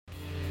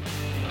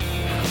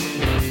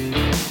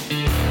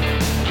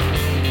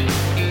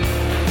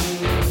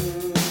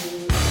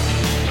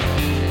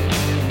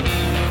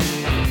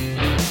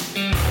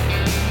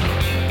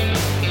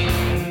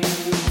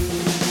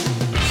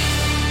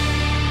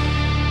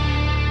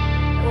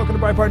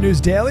Breitbart News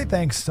Daily.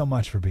 Thanks so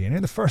much for being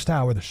here. The first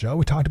hour of the show,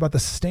 we talked about the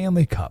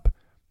Stanley Cup.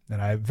 And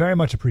I very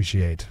much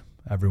appreciate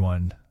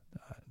everyone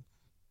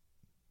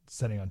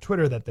sending on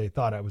Twitter that they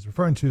thought I was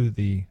referring to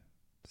the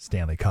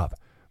Stanley Cup.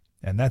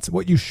 And that's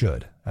what you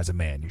should as a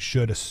man. You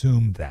should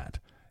assume that.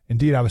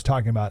 Indeed, I was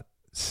talking about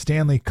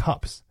Stanley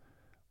Cups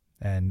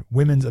and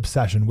women's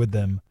obsession with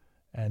them,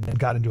 and then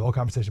got into a whole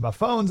conversation about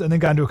phones, and then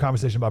got into a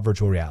conversation about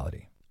virtual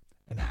reality.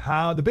 And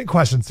how, the big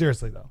question,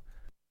 seriously though,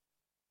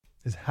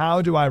 is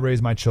how do I raise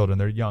my children,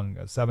 they're young,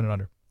 7 and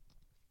under,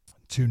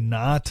 to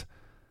not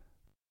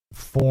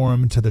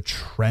conform to the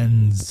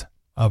trends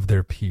of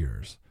their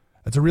peers?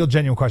 That's a real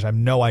genuine question. I have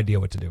no idea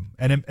what to do.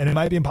 And it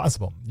might be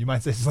impossible. You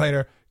might say,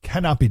 Slater,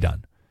 cannot be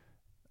done.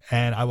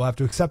 And I will have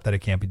to accept that it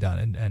can't be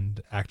done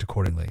and act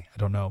accordingly. I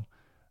don't know.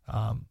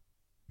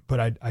 But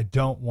I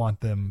don't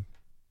want them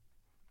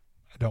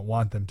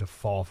to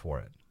fall for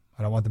it.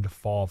 I don't want them to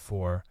fall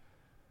for,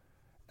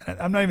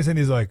 I'm not even saying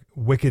these are like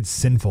wicked,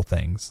 sinful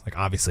things. Like,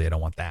 obviously I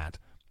don't want that.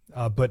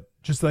 But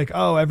just like,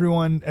 oh,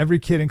 every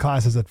kid in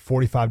class has a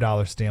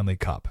 $45 Stanley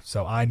Cup,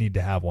 so I need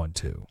to have one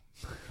too.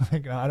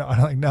 Like, I don't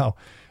like, no.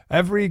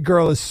 Every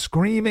girl is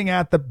screaming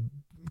at the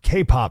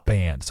K-pop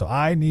band, so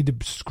I need to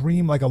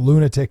scream like a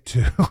lunatic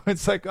too.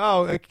 It's like,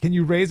 oh, can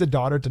you raise a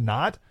daughter to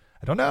not?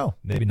 I don't know.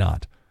 Maybe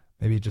not.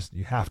 Maybe just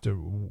you have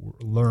to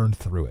learn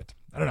through it.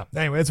 I don't know.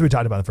 Anyway, that's what we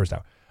talked about in the first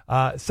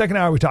hour. Second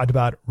hour, we talked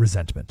about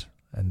resentment.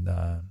 And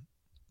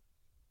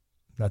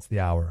that's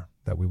the hour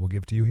that we will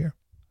give to you here.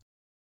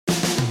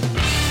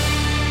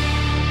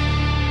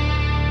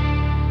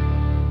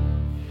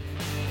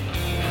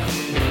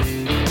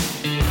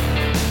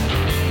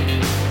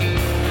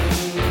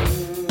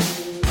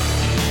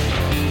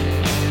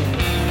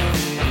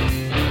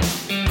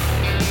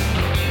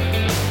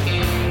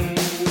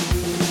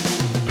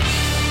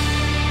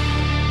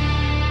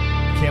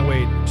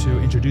 To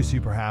introduce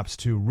you perhaps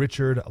to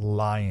Richard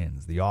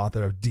Lyons, the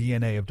author of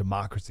DNA of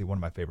Democracy, one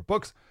of my favorite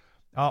books.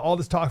 All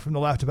this talk from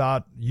the left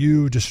about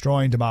you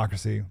destroying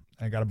democracy.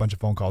 I got a bunch of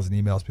phone calls and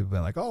emails, people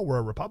being like, oh, we're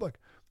a republic.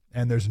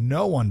 And there's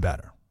no one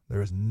better.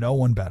 There is no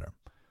one better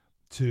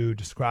to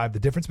describe the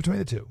difference between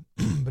the two.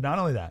 But not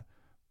only that,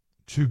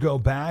 to go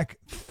back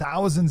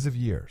thousands of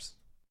years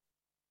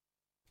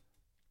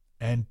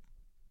and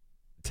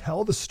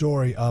tell the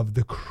story of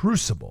the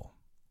crucible,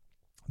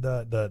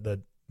 the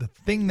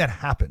thing that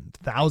happened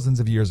thousands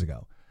of years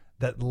ago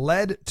that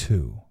led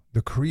to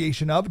the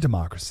creation of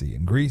democracy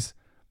in Greece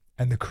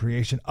and the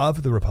creation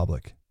of the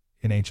republic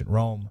in ancient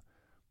Rome,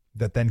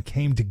 that then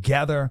came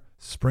together,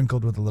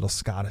 sprinkled with a little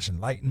Scottish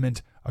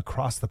Enlightenment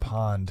across the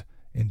pond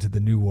into the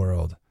new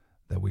world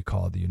that we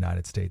call the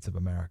United States of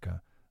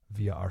America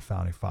via our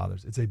founding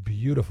fathers. It's a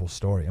beautiful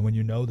story. And when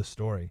you know the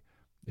story,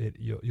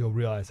 you'll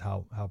realize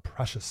how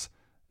precious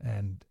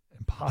and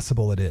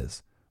impossible it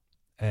is.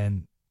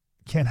 And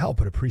can't help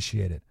but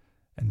appreciate it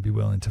and be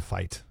willing to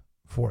fight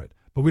for it.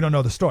 But we don't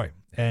know the story.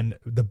 And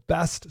the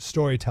best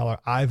storyteller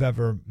I've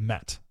ever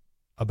met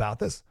about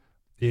this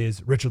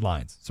is Richard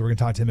Lyons. So we're going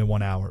to talk to him in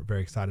 1 hour.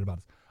 Very excited about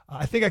it.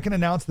 I think I can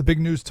announce the big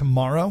news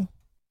tomorrow.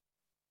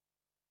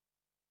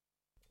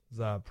 There's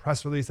a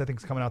press release I think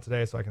is coming out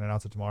today, so I can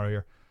announce it tomorrow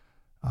here.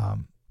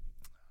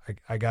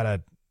 I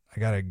gotta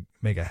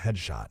make a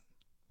headshot.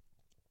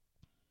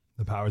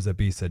 The powers that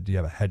be said, do you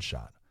have a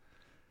headshot?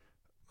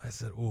 I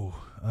said, ooh,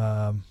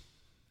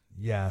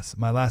 yes.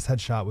 My last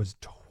headshot was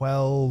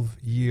 12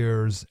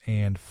 years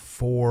and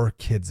 4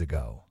 kids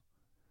ago.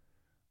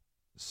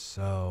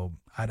 So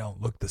I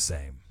don't look the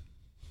same.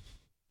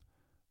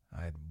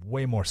 I had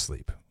way more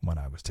sleep when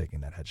I was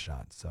taking that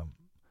headshot. So,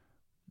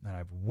 and I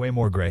have way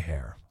more gray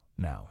hair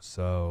now.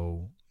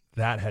 So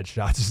that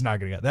headshot is not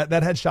going to get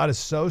that headshot is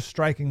so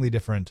strikingly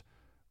different.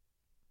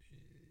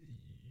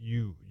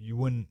 You'd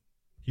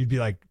be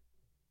like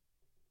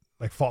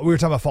we were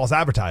talking about false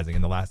advertising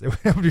in the last, it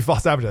would be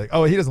false advertising.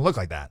 Oh, he doesn't look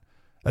like that.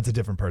 That's a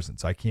different person.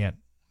 So I got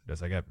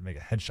to make a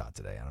headshot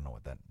today. I don't know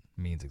what that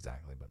means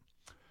exactly, but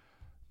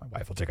my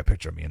wife will take a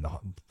picture of me in the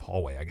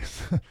hallway, I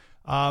guess.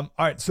 All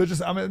right. So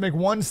I'm going to make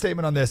one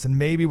statement on this and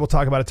maybe we'll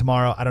talk about it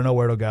tomorrow. I don't know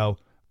where it'll go.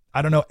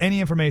 I don't know any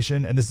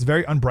information. And this is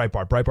very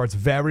un-Breitbart. Breitbart's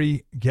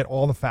very get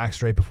all the facts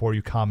straight before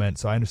you comment.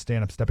 So I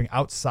understand I'm stepping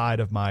outside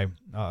of my,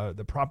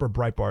 the proper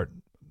Breitbart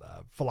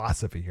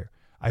philosophy here.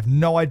 I have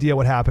no idea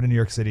what happened in New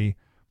York City,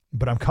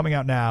 but I'm coming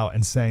out now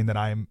and saying that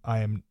I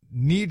am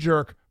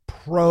knee-jerk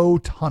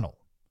pro-tunnel.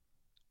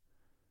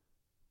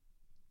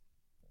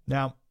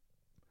 Now,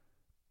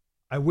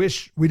 I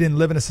wish we didn't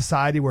live in a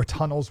society where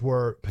tunnels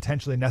were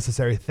potentially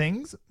necessary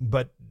things,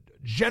 but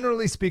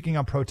generally speaking,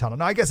 I'm pro-tunnel.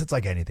 Now, I guess it's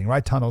like anything,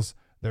 right? Tunnels,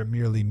 they're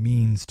merely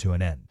means to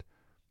an end.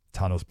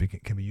 Tunnels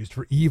can be used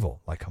for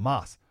evil, like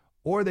Hamas,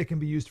 or they can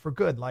be used for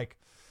good, like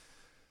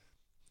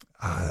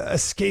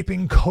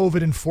escaping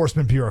COVID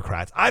enforcement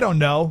bureaucrats. I don't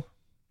know.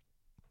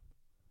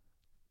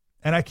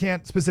 And I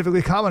can't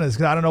specifically comment on this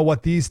because I don't know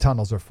what these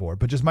tunnels are for.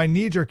 But just my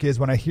knee-jerk is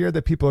when I hear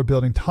that people are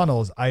building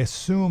tunnels, I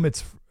assume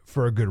it's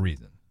for a good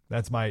reason.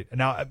 That's my...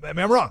 Now, I mean,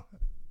 I'm wrong.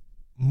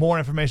 More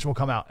information will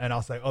come out, and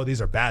I'll say, oh,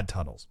 these are bad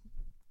tunnels.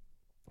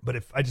 But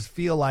if I just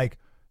feel like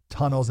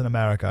tunnels in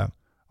America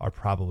are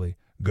probably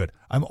good.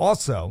 I'm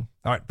also,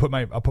 all right,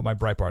 I'll put my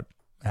Breitbart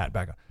hat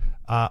back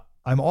on.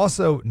 I'm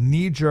also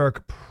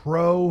knee-jerk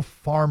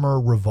pro-farmer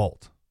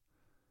revolt.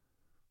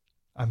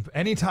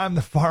 Anytime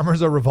the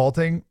farmers are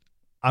revolting,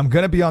 I'm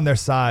going to be on their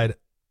side,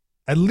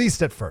 at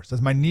least at first.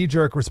 As my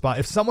knee-jerk response.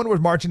 If someone was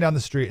marching down the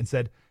street and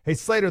said, hey,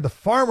 Slater, the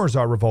farmers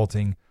are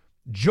revolting,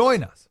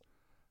 join us,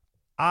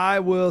 I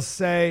will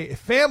say,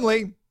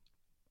 family,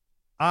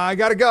 I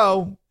got to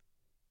go.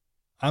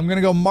 I'm going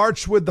to go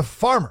march with the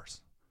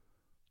farmers.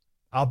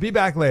 I'll be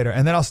back later,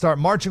 and then I'll start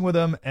marching with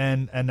them,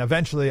 and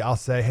eventually I'll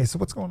say, hey, so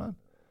what's going on?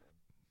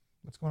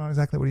 What's going on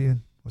exactly?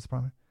 What's the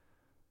problem?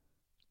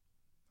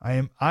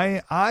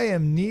 I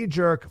am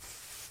knee-jerk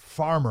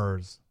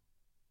farmers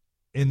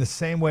in the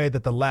same way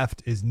that the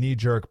left is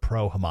knee-jerk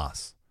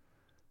pro-Hamas.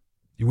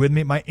 You with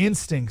me? My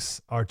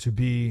instincts are to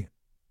be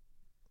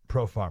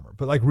pro-farmer,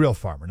 but like real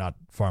farmer, not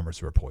farmers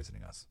who are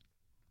poisoning us.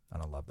 I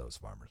don't love those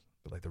farmers,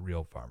 but like the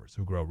real farmers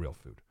who grow real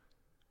food.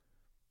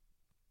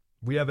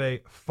 We have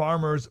a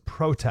farmers'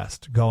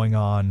 protest going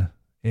on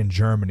in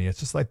Germany. It's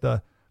just like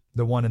the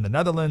one in the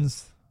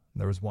Netherlands.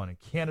 There was one in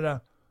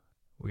Canada.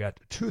 We got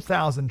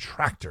 2,000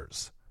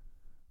 tractors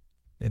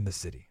in the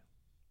city.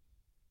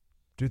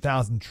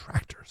 2,000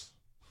 tractors.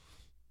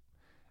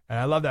 And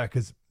I love that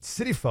because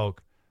city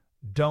folk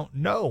don't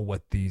know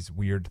what these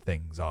weird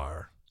things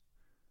are,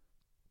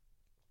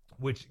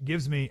 which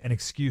gives me an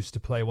excuse to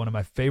play one of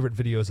my favorite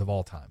videos of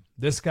all time.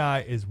 This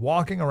guy is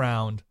walking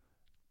around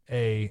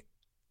a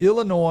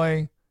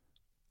Illinois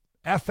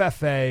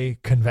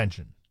FFA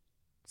convention,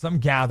 some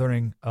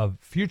gathering of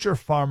future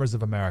farmers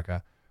of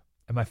America.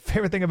 And my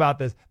favorite thing about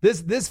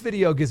this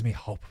video gives me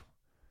hope.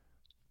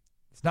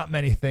 It's not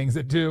many things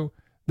that do.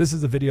 This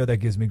is a video that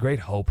gives me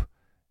great hope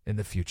in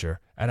the future.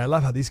 And I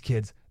love how these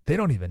kids, they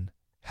don't even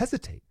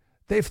hesitate.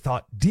 They've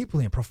thought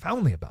deeply and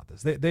profoundly about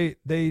this.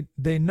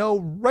 They know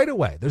right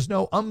away. There's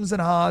no ums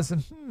and ahs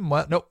and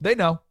well, no, they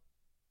know.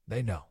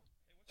 They know.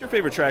 What's your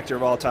favorite tractor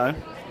of all time?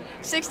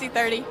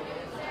 6030.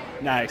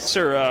 Nice.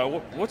 Sir,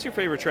 what's your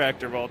favorite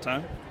tractor of all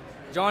time?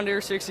 John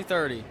Deere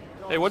 6030.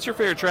 Hey, what's your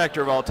favorite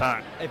tractor of all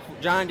time?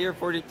 John Deere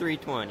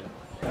 4320.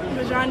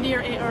 The John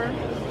Deere 8R.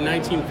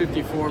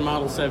 1954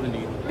 Model 70.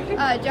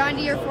 John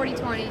Deere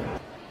 4020.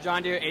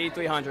 John Deere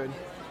 8300.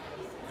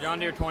 John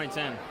Deere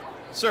 2010.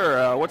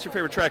 Sir, what's your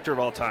favorite tractor of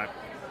all time?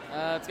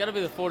 It's got to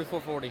be the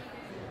 4440.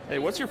 Hey,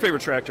 what's your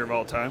favorite tractor of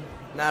all time?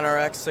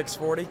 9RX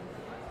 640.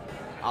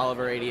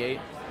 Oliver 88.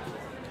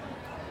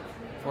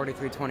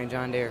 4320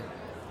 John Deere.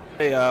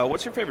 Hey,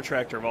 what's your favorite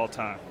tractor of all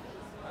time?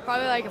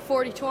 Probably like a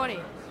 4020.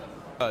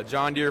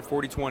 John Deere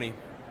 4020.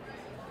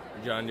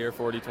 John Deere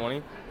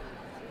 4020.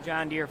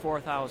 John Deere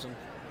 4000.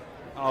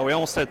 Oh, we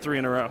almost had three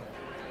in a row.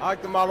 I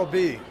like the Model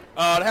B. It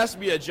has to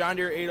be a John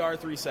Deere 8R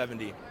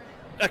 370.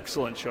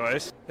 Excellent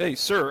choice. Hey,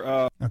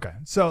 sir. Okay,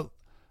 so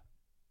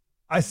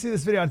I see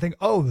this video and think,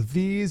 oh,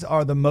 these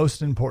are the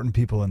most important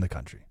people in the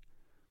country.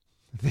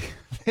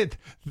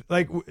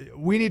 Like,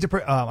 we need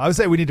to, I would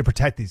say we need to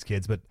protect these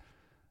kids, but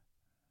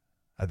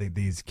I think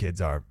these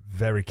kids are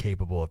very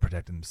capable of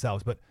protecting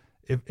themselves. But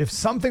if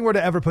something were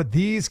to ever put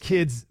these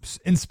kids,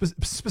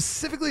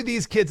 specifically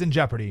these kids, in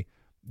jeopardy,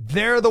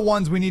 they're the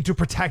ones we need to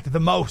protect the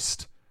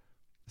most.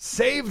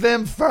 Save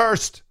them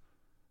first.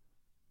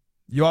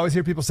 You always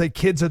hear people say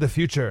kids are the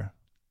future.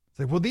 It's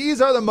like, well,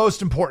 these are the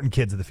most important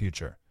kids of the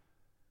future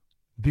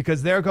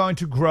because they're going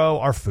to grow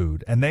our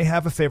food and they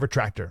have a favorite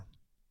tractor.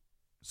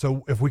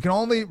 So if we can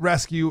only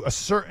rescue a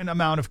certain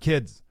amount of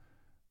kids,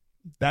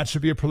 that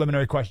should be a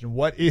preliminary question.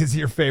 What is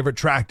your favorite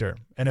tractor?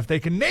 And if they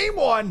can name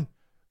one,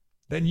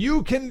 then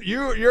you're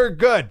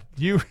good.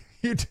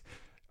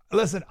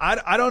 Listen,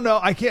 I don't know.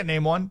 I can't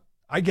name one.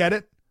 I get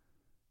it.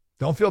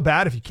 Don't feel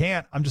bad if you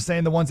can't. I'm just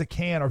saying the ones that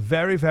can are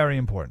very, very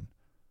important.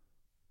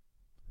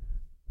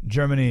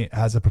 Germany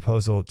has a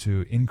proposal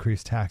to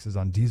increase taxes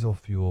on diesel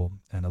fuel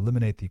and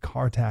eliminate the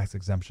car tax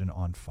exemption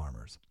on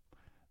farmers.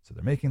 So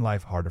they're making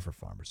life harder for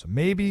farmers. So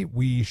maybe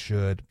we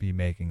should be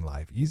making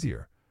life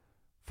easier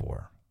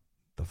for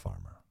the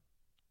farmer.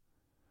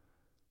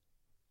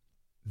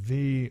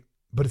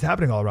 But it's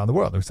happening all around the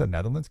world. Like we said,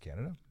 Netherlands,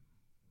 Canada,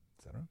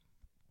 etc.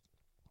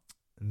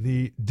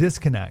 The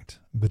disconnect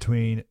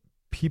between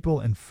people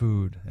and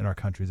food in our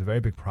country is a very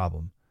big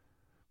problem.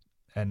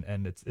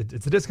 And it's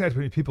a disconnect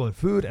between people and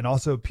food and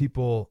also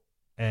people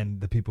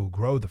and the people who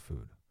grow the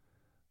food.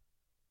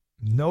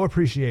 No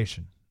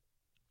appreciation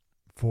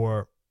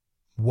for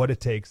what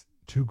it takes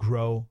to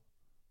grow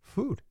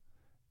food.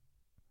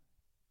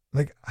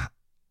 Like,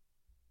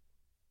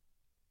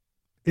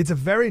 it's a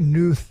very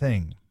new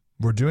thing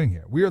we're doing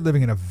here. We are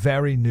living in a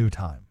very new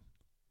time.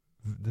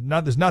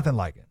 There's nothing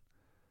like it.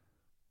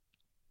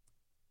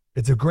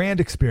 It's a grand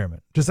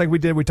experiment. Just like we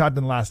talked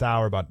in the last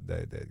hour about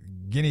the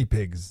guinea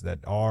pigs that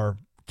are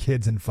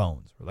kids and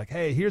phones. We're like,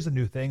 hey, here's a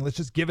new thing. Let's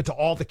just give it to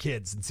all the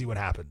kids and see what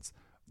happens.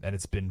 And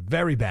it's been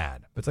very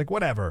bad. But it's like,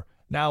 whatever.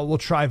 Now we'll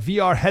try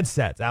VR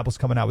headsets. Apple's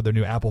coming out with their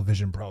new Apple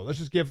Vision Pro. Let's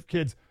just give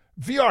kids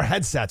VR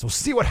headsets. We'll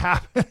see what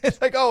happens. It's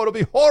like, oh, it'll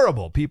be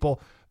horrible,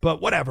 people.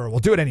 But whatever. We'll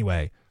do it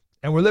anyway.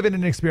 And we're living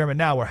in an experiment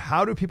now where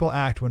how do people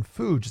act when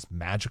food just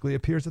magically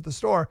appears at the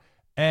store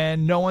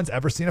and no one's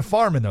ever seen a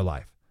farm in their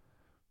life?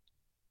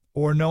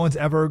 Or no one's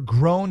ever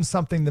grown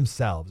something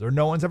themselves, or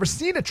no one's ever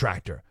seen a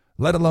tractor,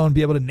 let alone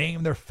be able to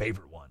name their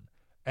favorite one.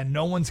 And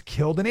no one's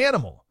killed an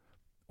animal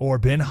or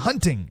been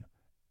hunting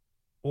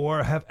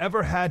or have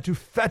ever had to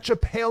fetch a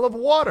pail of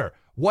water.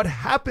 What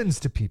happens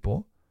to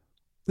people?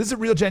 This is a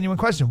real genuine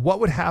question. What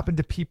would happen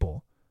to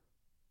people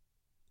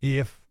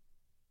if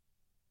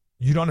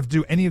you don't have to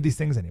do any of these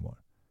things anymore?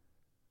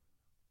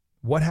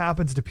 What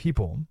happens to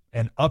people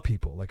and a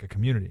people, like a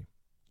community,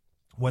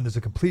 when there's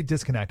a complete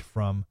disconnect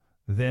from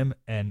them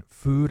and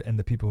food and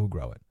the people who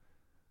grow it?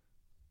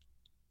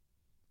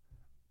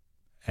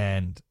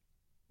 And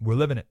we're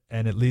living it,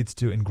 and it leads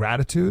to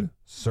ingratitude.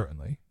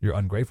 Certainly, you're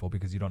ungrateful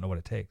because you don't know what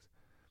it takes.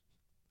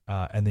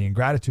 And the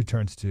ingratitude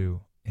turns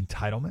to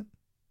entitlement.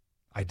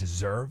 I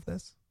deserve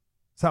this.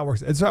 That's how it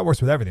works. It's how it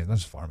works with everything. It's not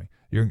just farming.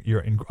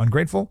 You're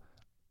ungrateful,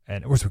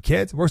 and it works with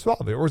kids. It works with all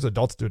of it. It works with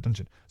adults too.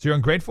 Attention. So you're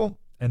ungrateful,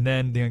 and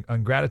then the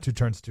ingratitude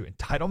turns to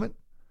entitlement,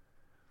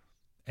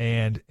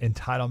 and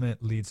entitlement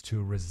leads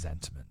to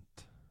resentment.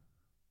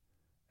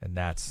 And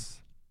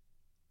that's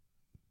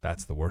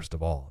the worst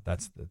of all.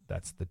 That's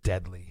the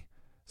deadly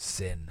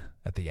sin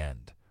at the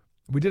end.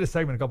 We did a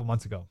segment a couple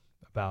months ago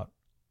about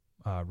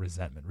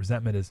resentment.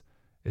 Resentment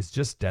is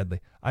just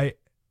deadly. I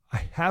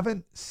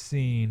haven't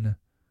seen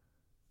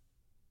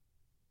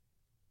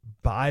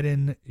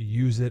Biden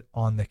use it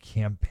on the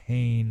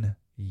campaign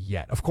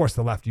yet. Of course,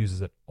 the left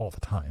uses it all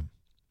the time.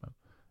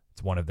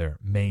 It's one of their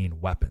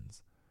main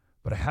weapons.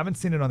 But I haven't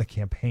seen it on the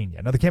campaign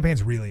yet. Now, the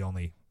campaign's really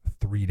only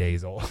 3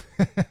 days old.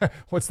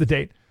 What's the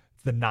date?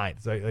 It's the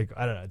 9th. So,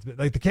 I don't know. It's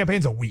like the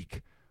campaign's a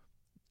week.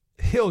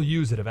 He'll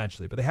use it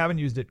eventually, but they haven't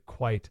used it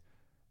quite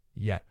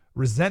yet.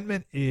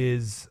 Resentment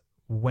is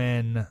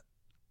when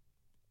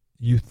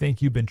you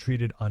think you've been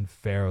treated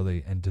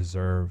unfairly and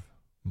deserve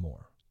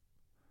more.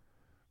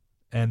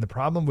 And the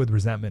problem with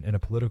resentment in a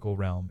political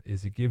realm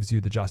is it gives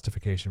you the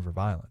justification for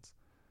violence.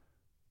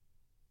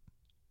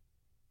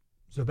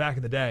 So back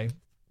in the day,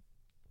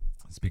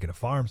 speaking of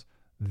farms,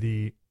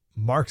 the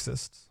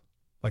Marxists,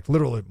 like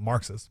literally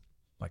Marxists,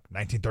 like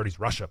 1930s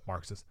Russia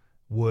Marxists,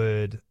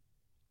 would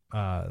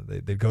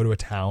they'd go to a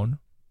town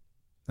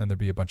and there'd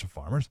be a bunch of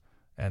farmers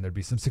and there'd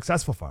be some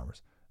successful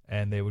farmers,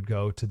 and they would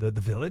go to the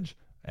village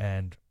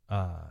and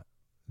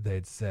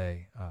they'd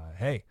say,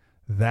 hey,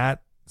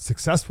 that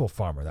successful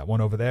farmer, that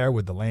one over there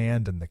with the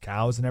land and the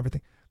cows and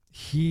everything,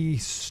 he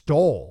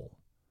stole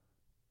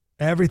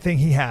everything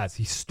he has.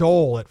 He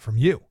stole it from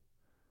you.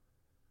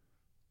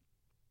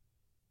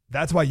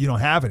 That's why you don't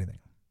have anything.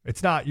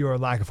 It's not your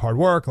lack of hard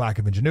work, lack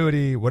of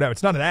ingenuity, whatever.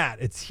 It's none of that.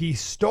 It's he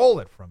stole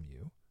it from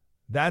you.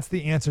 That's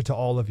the answer to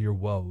all of your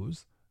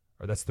woes,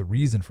 or that's the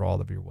reason for all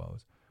of your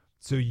woes.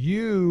 So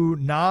you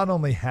not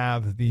only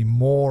have the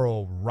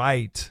moral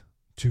right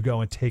to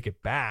go and take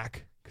it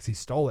back because he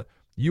stole it,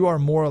 you are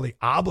morally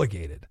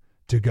obligated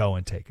to go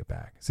and take it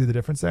back. See the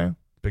difference there?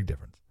 Big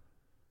difference.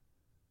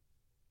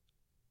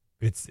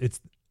 It's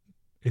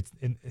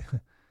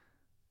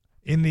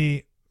in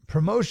the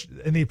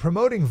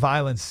promoting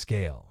violence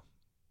scale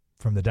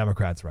from the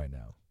Democrats right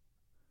now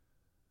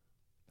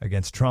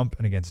against Trump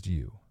and against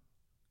you,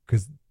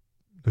 because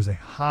there's a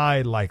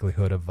high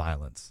likelihood of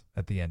violence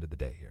at the end of the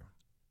day here.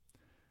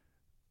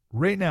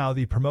 Right now,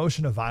 the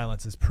promotion of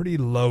violence is pretty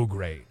low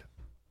grade.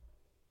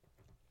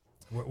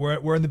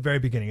 We're in the very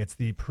beginning. It's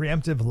the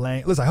preemptive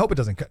laying. Listen, I hope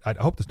there's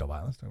no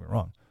violence. Don't get me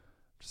wrong.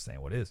 I'm just saying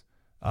what is.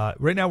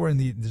 Right now, we're in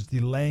the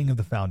laying of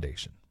the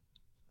foundation.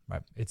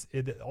 Right? It's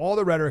all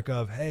the rhetoric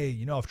of, hey,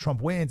 if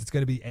Trump wins, it's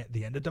going to be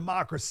the end of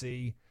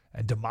democracy,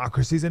 and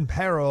democracy's in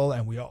peril.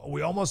 And we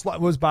almost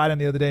was Biden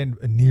the other day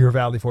near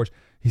Valley Forge.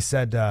 He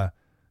said,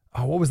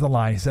 what was the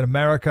line? He said,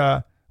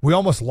 America, we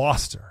almost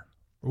lost her.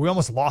 We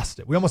almost lost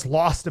it. We almost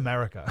lost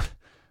America.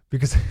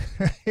 Because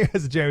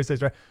as Jerry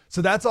says, right?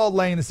 So that's all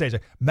laying the stage.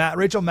 Like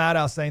Rachel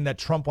Maddow saying that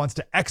Trump wants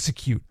to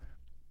execute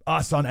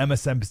us on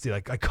MSNBC,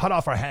 like cut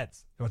off our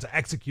heads. He wants to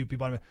execute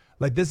people.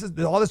 Like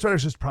all this rhetoric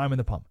is just priming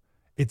the pump.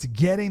 It's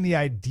getting the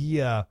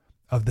idea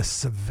of the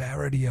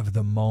severity of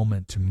the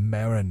moment to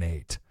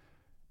marinate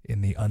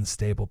in the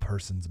unstable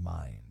person's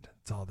mind.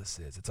 That's all this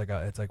is. It's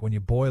like when you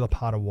boil a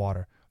pot of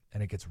water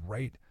and it gets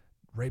right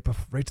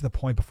to the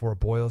point before it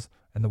boils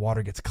and the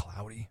water gets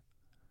cloudy.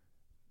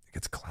 It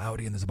gets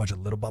cloudy and there's a bunch of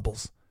little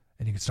bubbles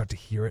and you can start to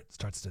hear it.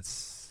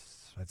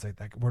 It's like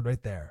that word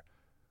right there.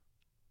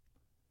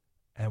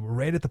 And we're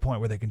right at the point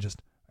where they can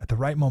just, at the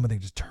right moment, they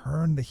can just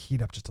turn the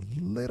heat up just a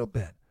little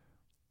bit,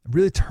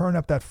 really turn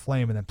up that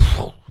flame, and then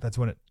that's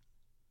when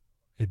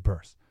it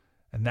bursts.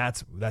 And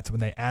that's when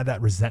they add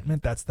that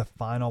resentment. That's the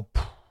final,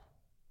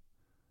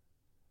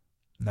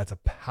 and that's a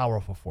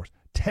powerful force.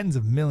 Tens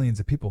of millions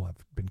of people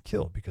have been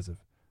killed because of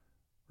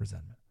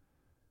resentment.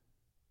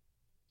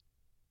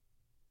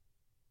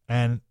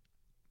 And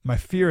my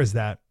fear is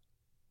that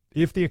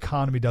if the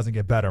economy doesn't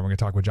get better, we're going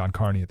to talk with John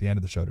Carney at the end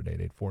of the show today at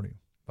 8:40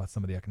 about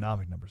some of the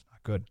economic numbers.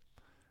 Not good.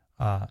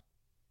 I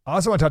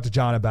also want to talk to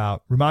John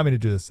about, remind me to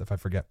do this if I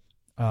forget,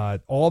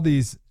 all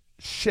these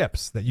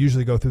ships that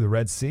usually go through the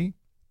Red Sea,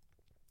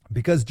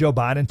 because Joe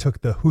Biden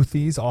took the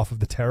Houthis off of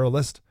the terror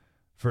list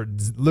for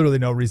literally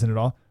no reason at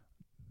all,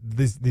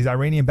 these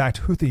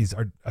Iranian-backed Houthis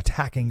are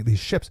attacking these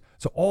ships.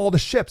 So all the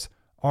ships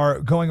are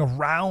going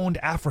around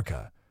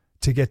Africa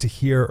to get to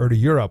here or to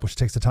Europe, which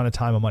takes a ton of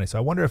time and money. So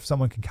I wonder if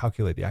someone can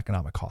calculate the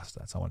economic cost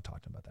of that. So I want to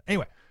talk to them about that.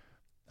 Anyway,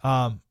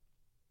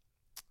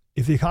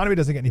 if the economy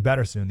doesn't get any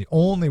better soon, the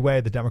only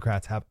way the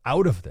Democrats have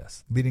out of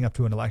this leading up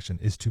to an election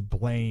is to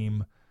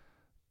blame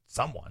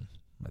someone.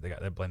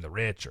 They blame the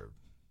rich or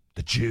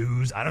the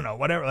Jews. I don't know,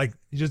 whatever. Like,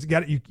 you just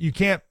got you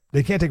can't.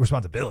 They can't take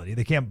responsibility.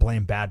 They can't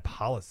blame bad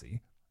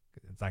policy.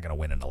 It's not going to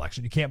win an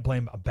election. You can't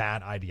blame a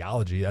bad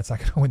ideology. That's not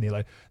going to win the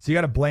election. So you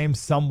got to blame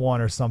someone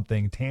or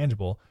something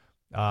tangible.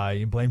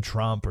 You blame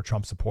Trump or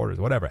Trump supporters,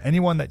 whatever.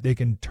 Anyone that they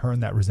can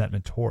turn that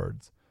resentment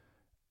towards.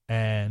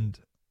 And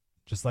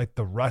just like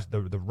the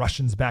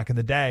Russians back in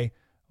the day,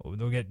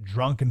 they'll get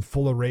drunk and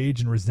full of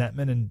rage and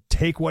resentment and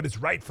take what is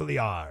rightfully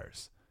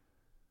ours.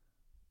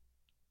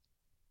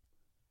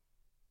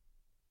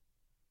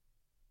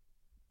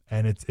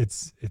 And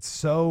it's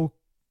so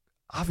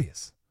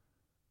obvious.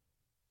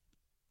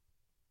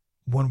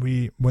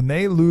 When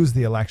they lose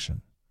the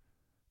election,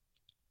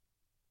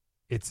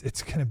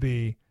 it's going to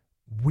be,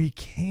 we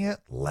can't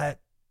let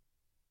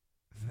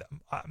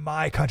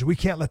my country, we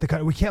can't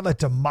let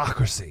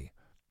democracy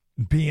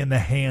be in the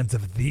hands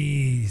of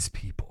these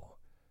people.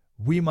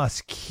 We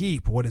must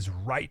keep what is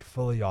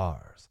rightfully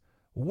ours.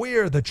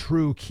 We're the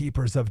true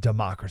keepers of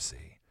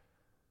democracy.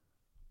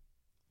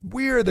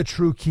 We're the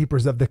true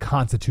keepers of the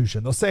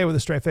Constitution. They'll say it with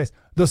a straight face.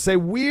 They'll say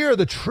we're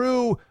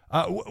the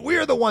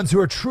ones who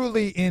are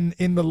truly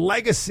in the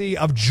legacy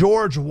of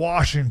George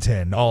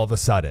Washington all of a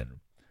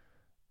sudden.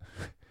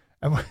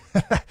 And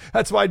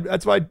that's why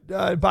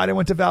Biden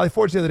went to Valley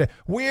Forge the other day.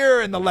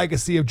 We're in the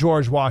legacy of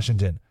George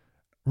Washington.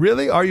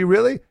 Really? Are you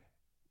really?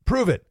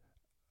 Prove it.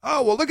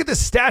 Oh, well, look at this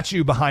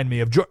statue behind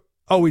me of George.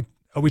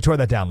 We tore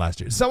that down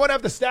last year. Does someone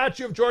have the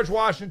statue of George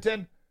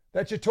Washington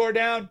that you tore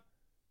down?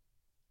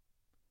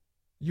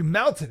 You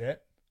melted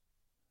it.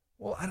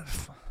 Well, I don't.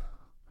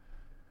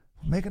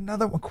 Make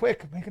another one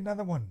quick. Make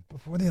another one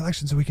before the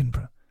election so we can.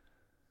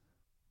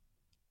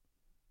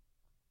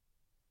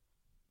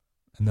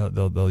 And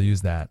they'll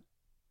use that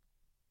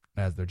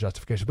as their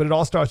justification. But it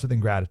all starts with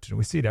ingratitude.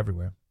 We see it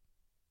everywhere.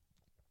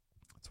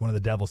 It's one of the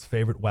devil's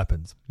favorite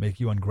weapons. Make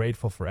you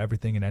ungrateful for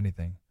everything and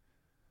anything.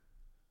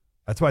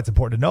 That's why it's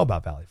important to know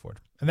about Valley Forge.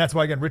 And that's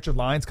why, again, Richard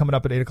Lyons coming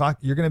up at 8:00.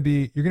 You're gonna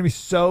be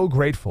so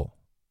grateful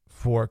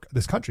for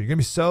this country. You're going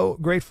to be so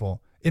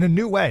grateful in a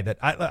new way that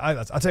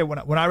I'll tell you,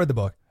 when I read the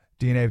book,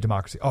 DNA of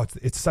Democracy,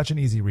 it's such an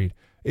easy read.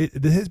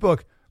 His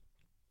book,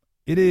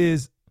 it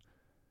is,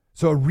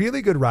 so a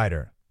really good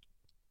writer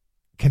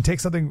can take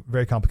something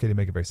very complicated and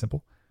make it very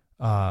simple.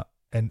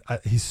 And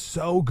he's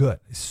so good.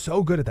 He's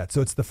so good at that.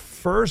 So it's the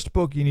first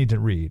book you need to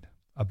read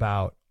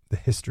about the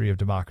history of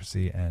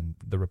democracy and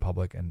the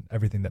Republic and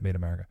everything that made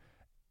America.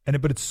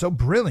 But it's so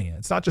brilliant.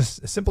 It's not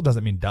just, simple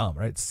doesn't mean dumb,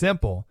 right? It's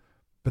simple,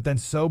 but then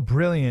so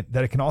brilliant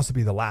that it can also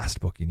be the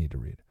last book you need to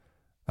read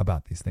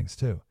about these things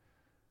too.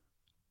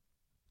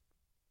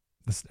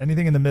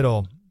 Anything in the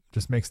middle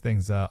just makes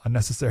things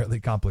unnecessarily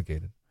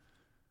complicated.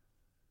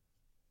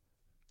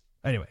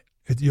 Anyway,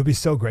 you'll be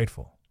so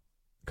grateful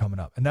coming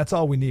up. And that's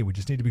all we need. We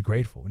just need to be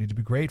grateful. We need to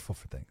be grateful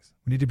for things.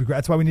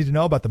 That's why we need to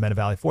know about the men of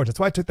Valley Forge. That's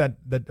why I took that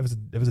it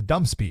was a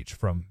dumb speech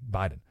from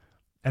Biden.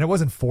 And it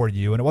wasn't for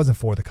you and it wasn't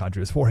for the country.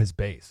 It was for his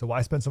base. So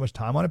why spend so much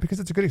time on it? Because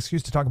it's a good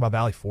excuse to talk about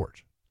Valley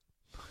Forge.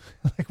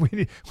 Like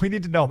we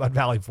need to know about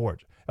Valley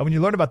Forge. And when you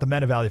learn about the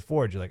men of Valley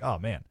Forge, you're like, oh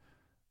man,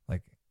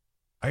 like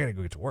I got to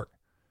go get to work.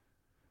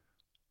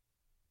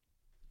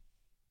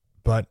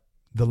 But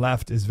the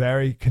left is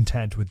very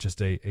content with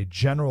just a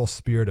general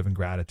spirit of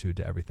ingratitude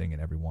to everything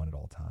and everyone at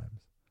all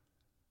times.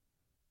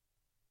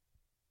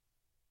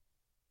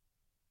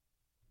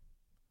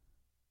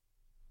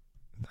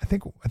 I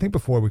think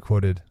before we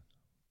quoted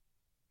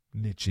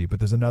Nietzsche, but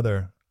there's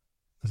another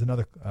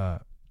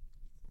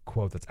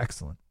quote that's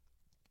excellent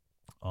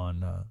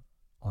on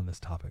this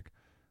topic.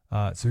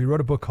 So he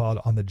wrote a book called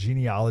On the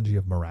Genealogy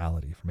of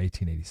Morality from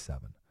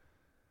 1887.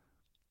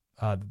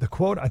 The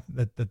quote,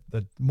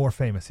 the more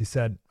famous, he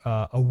said,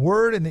 a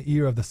word in the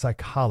ear of the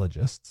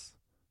psychologists,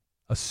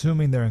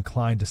 assuming they're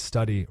inclined to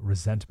study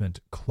resentment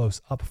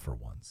close up for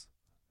once.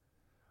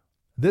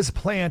 This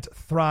plant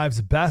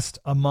thrives best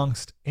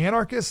amongst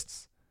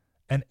anarchists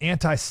and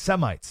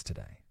anti-Semites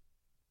today.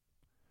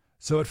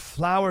 So it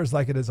flowers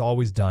like it has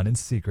always done in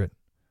secret.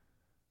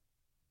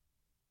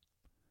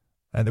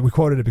 And we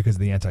quoted it because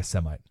of the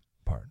anti-Semite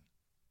part.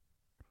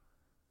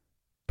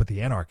 But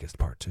the anarchist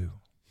part too.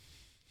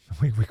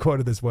 We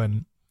quoted this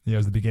when, it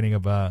was the beginning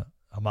of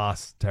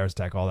Hamas, terrorist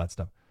attack, all that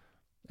stuff.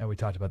 And we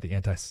talked about the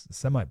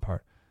anti-Semite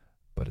part.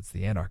 But it's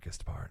the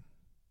anarchist part.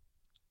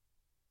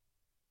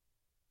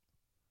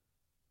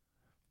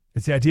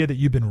 It's the idea that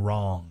you've been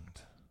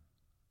wronged.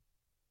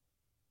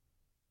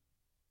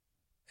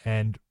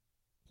 And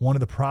one of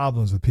the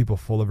problems with people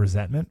full of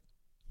resentment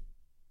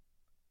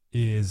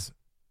is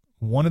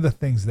one of the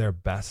things they're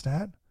best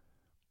at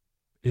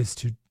is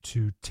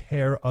to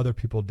tear other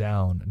people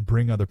down and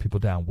bring other people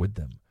down with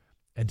them,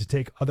 and to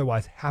take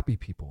otherwise happy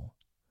people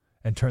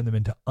and turn them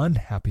into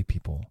unhappy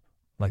people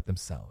like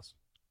themselves.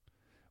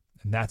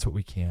 And that's what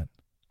we can't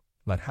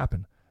let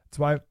happen. That's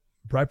why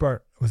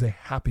Breitbart was a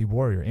happy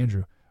warrior.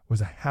 Andrew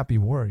was a happy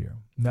warrior.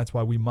 And that's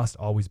why we must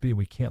always be.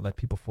 We can't let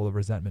people full of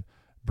resentment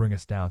bring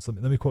us down. So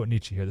let me quote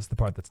Nietzsche here. This is the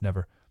part that's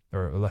never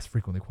or less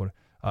frequently quoted.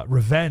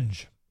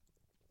 Revenge,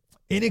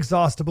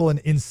 inexhaustible and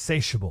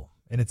insatiable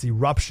in its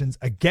eruptions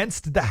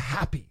against the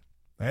happy.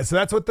 Right? So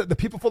that's what the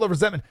people full of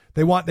resentment,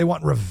 they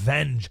want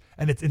revenge,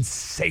 and it's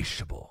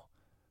insatiable.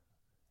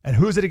 And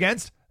who's it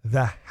against?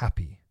 The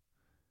happy.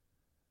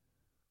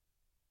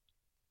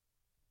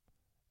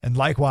 And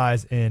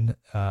likewise, in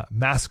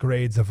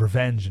masquerades of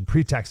revenge and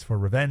pretexts for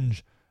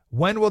revenge,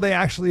 when will they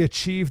actually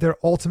achieve their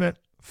ultimate,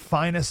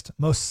 finest,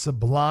 most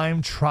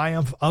sublime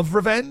triumph of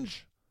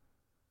revenge?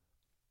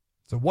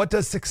 So what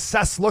does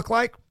success look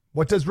like?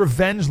 What does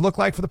revenge look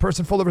like for the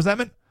person full of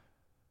resentment?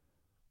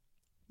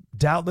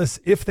 Doubtless,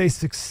 if they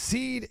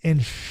succeed in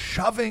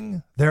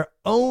shoving their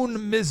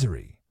own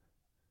misery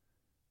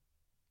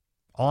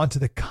onto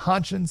the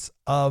conscience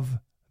of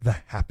the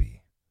happy,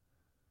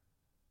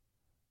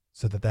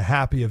 so that the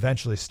happy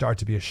eventually start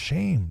to be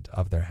ashamed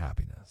of their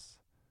happiness,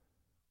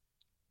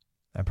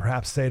 and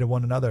perhaps say to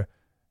one another,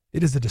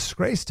 it is a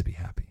disgrace to be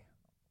happy.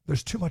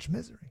 There's too much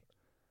misery.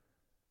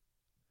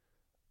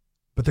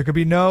 But there could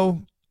be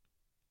no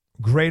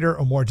greater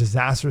or more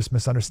disastrous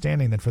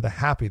misunderstanding than for the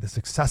happy, the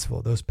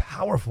successful, those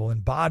powerful in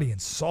body and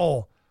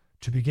soul,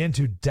 to begin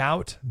to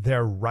doubt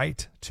their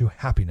right to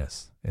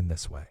happiness in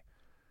this way.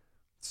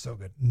 So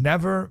good.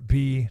 Never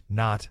be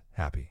not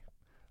happy.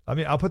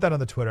 I'll put that on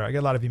the Twitter. I get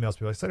a lot of emails.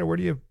 People like, Slater, where'd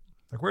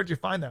you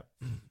find that?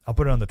 I'll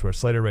put it on the Twitter,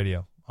 Slater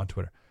Radio on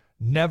Twitter.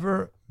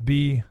 Never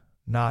be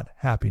not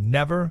happy.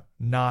 Never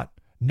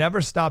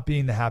stop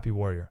being the happy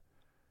warrior.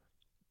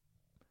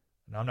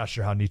 Now, I'm not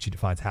sure how Nietzsche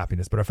defines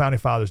happiness, but our founding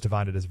fathers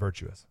defined it as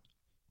virtuous.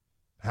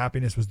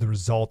 Happiness was the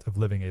result of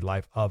living a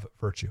life of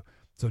virtue.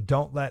 So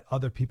don't let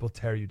other people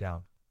tear you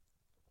down.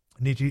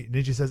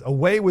 Nietzsche says,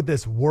 away with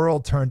this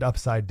world turned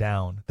upside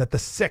down, that the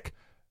sick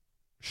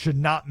should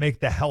not make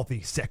the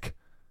healthy sick.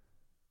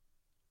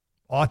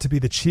 Ought to be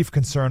the chief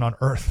concern on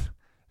earth.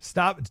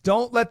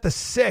 Don't let the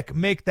sick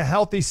make the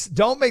healthy.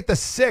 Don't make the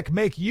sick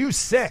make you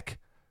sick.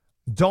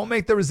 Don't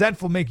make the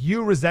resentful make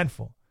you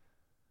resentful.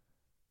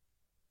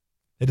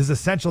 It is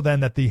essential then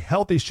that the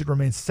healthy should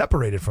remain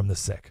separated from the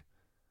sick,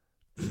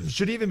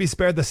 should even be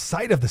spared the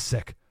sight of the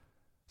sick,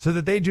 so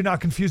that they do not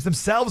confuse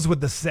themselves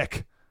with the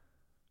sick.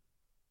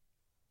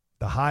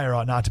 The higher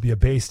ought not to be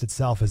abased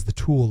itself as the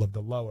tool of the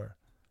lower.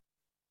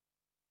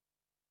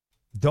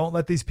 Don't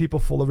let these people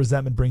full of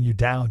resentment bring you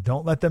down.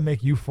 Don't let them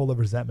make you full of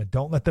resentment.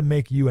 Don't let them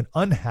make you an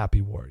unhappy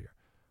warrior.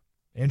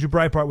 Andrew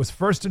Breitbart was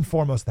first and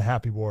foremost the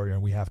happy warrior,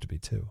 and we have to be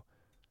too.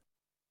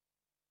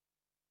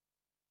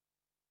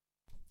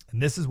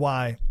 And this is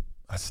why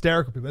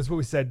hysterical people, this is what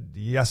we said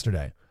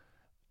yesterday.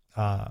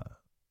 We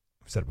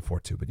said it before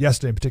too, but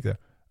yesterday in particular,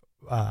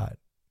 people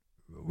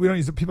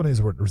don't use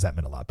the word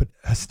resentment a lot, but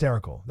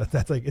hysterical.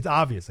 That's like, it's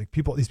obvious. Like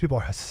these people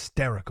are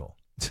hysterical.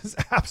 Just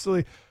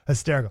absolutely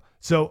hysterical.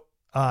 So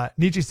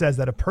Nietzsche says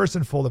that a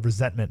person full of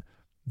resentment,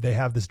 they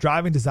have this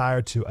driving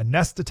desire to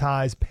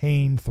anesthetize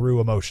pain through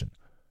emotion.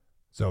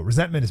 So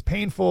resentment is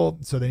painful,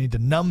 so they need to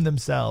numb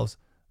themselves,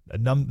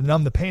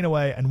 numb the pain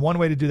away. And one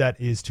way to do that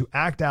is to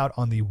act out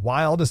on the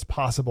wildest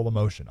possible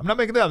emotion. I'm not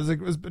making that up.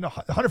 It was been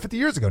 150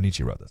 years ago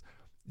Nietzsche wrote this.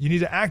 You need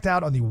to act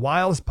out on the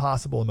wildest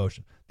possible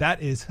emotion.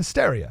 That is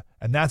hysteria.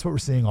 And that's what we're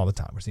seeing all the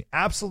time. We're seeing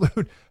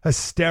absolute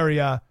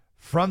hysteria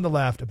from the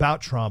left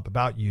about Trump,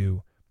 about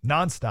you,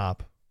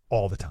 nonstop,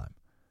 all the time.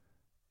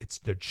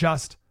 They're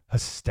just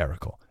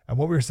hysterical. And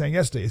what we were saying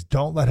yesterday is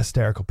don't let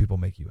hysterical people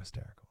make you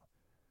hysterical.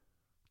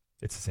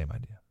 It's the same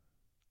idea.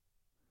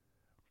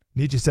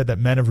 Nietzsche said that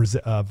men of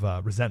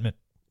resentment,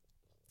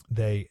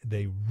 they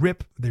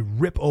rip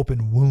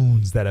open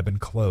wounds that have been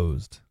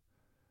closed.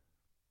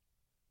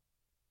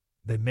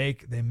 They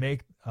make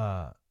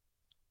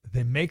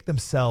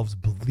themselves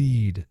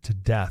bleed to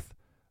death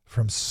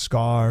from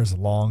scars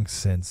long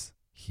since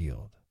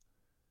healed.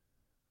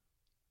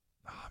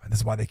 Oh, man, this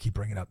is why they keep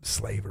bringing up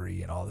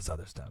slavery and all this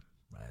other stuff.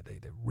 Right? They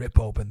rip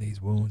open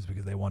these wounds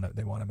because they want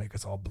to make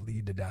us all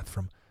bleed to death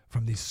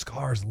from these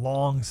scars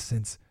long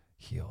since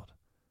healed.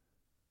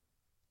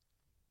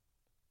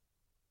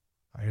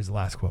 All right, here's the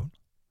last quote.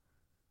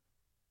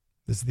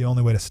 This is the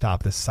only way to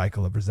stop this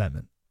cycle of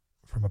resentment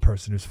from a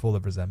person who's full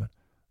of resentment.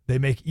 They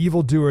make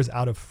evildoers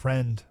out of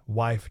friend,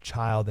 wife,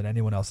 child, and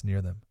anyone else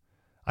near them.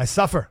 I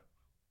suffer.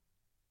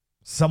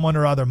 Someone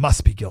or other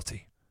must be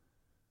guilty.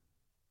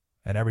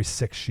 And every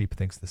sick sheep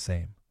thinks the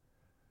same.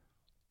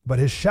 But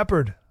his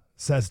shepherd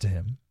says to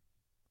him,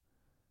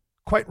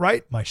 quite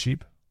right, my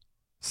sheep.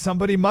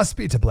 Somebody must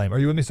be to blame. Are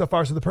you with me so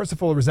far? So the person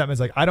full of resentment is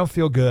like, I don't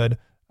feel good.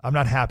 I'm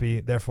not happy.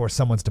 Therefore,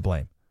 someone's to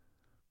blame.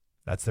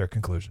 That's their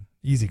conclusion.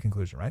 Easy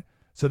conclusion, right?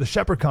 So the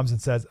shepherd comes and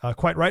says,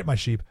 quite right, my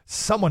sheep.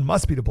 Someone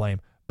must be to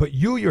blame. But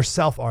you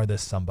yourself are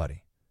this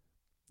somebody.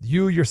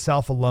 You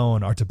yourself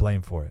alone are to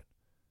blame for it.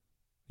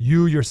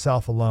 You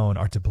yourself alone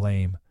are to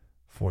blame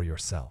for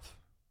yourself.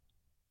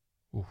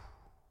 Oof.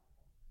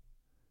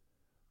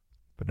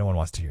 But no one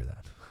wants to hear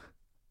that.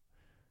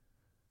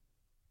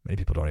 Many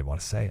people don't even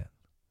want to say it.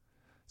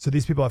 So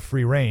these people have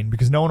free reign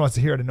because no one wants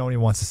to hear it and no one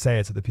even wants to say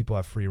it. So the people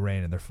have free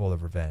reign and they're full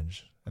of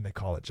revenge and they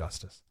call it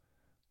justice,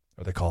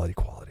 or they call it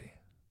equality,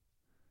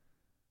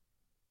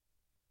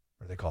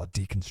 or they call it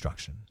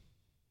deconstruction.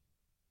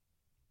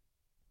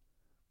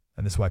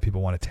 And this is why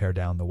people want to tear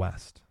down the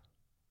West.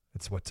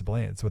 It's what to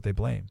blame. It's what they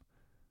blame.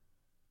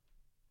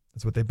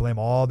 It's what they blame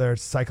all their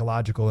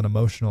psychological and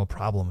emotional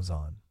problems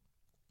on,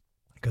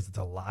 because it's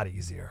a lot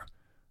easier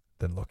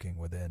than looking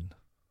within.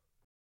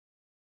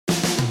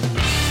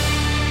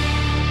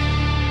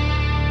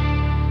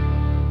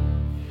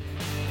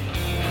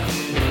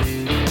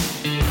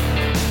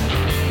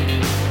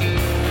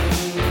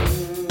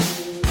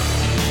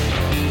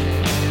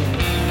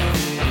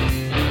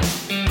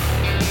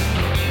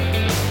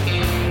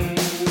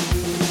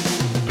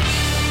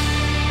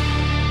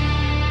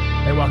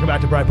 Welcome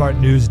back to Breitbart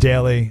News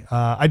Daily.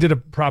 I did a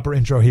proper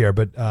intro here,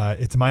 but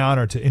it's my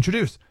honor to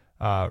introduce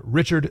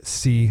Richard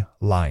C.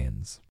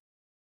 Lyons.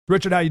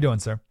 Richard, how you doing,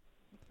 sir?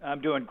 I'm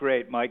doing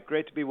great, Mike.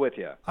 Great to be with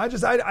you.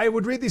 I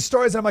would read these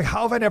stories and I'm like,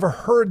 how have I never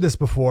heard this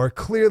before?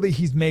 Clearly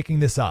he's making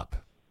this up.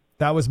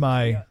 That was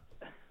my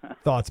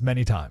thoughts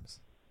many times.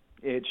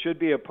 It should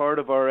be a part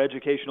of our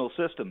educational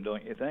system,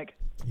 don't you think?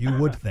 You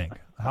would think.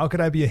 How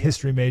could I be a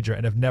history major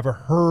and have never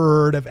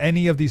heard of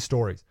any of these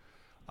stories?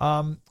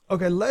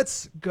 Okay,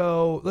 let's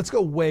go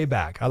way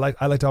back. I like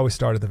to always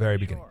start at the very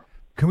beginning.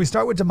 Can we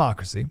start with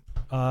democracy?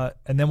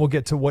 And then we'll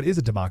get to what is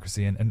a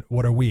democracy and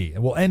what are we?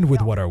 And we'll end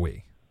with what are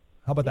we?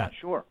 How about that?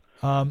 Sure.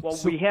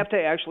 We have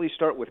to actually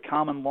start with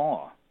common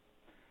law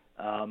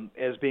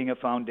as being a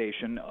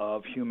foundation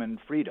of human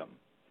freedom.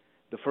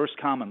 The first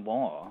common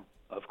law,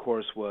 of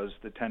course, was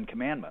the Ten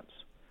Commandments.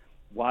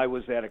 Why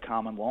was that a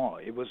common law?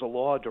 It was a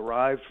law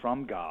derived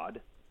from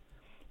God,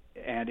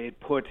 and it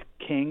put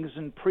kings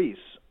and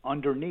priests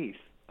underneath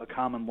a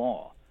common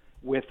law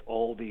with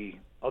all the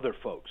other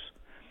folks.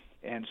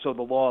 And so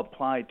the law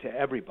applied to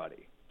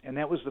everybody. And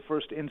that was the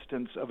first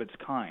instance of its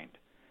kind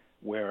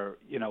where,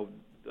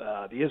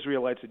 the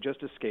Israelites had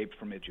just escaped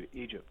from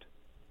Egypt.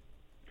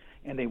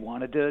 And they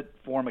wanted to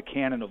form a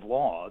canon of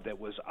law that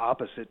was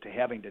opposite to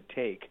having to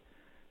take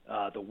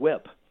the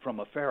whip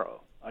from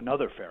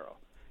another pharaoh.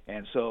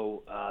 And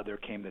so there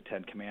came the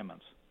Ten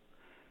Commandments.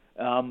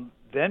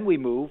 Then we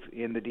move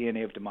in the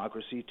DNA of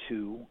democracy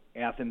to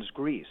Athens,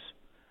 Greece,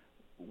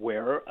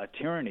 where a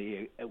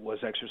tyranny was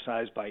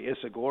exercised by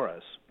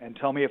Isagoras. And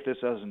tell me if this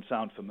doesn't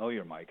sound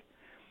familiar, Mike.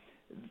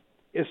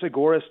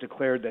 Isagoras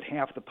declared that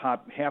half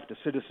the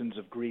citizens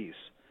of Greece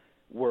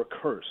were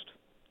cursed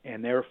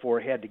and therefore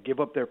had to give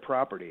up their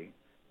property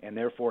and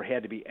therefore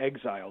had to be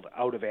exiled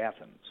out of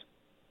Athens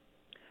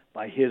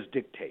by his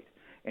dictate.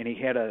 And he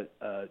had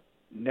a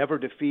never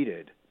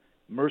defeated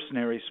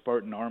mercenary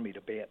Spartan army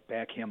to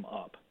back him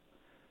up.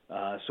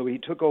 So he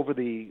took over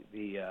the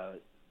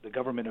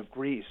government of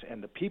Greece,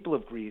 and the people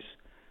of Greece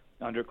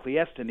under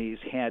Cleisthenes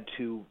had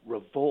to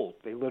revolt.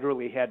 They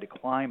literally had to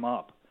climb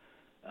up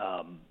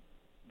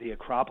the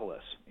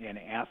Acropolis in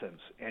Athens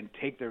and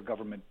take their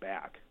government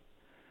back.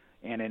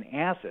 And in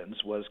Athens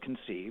was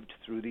conceived,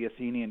 through the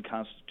Athenian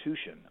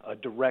Constitution, a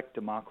direct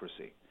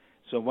democracy.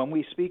 So when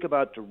we speak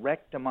about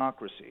direct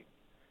democracy,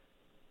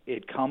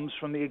 it comes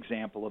from the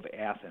example of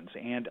Athens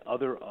and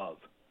other of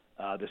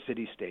the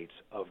city-states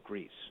of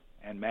Greece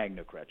and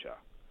Magna Graecia.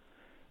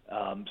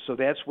 So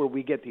that's where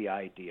we get the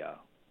idea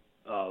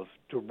of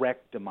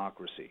direct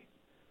democracy.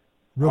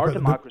 Our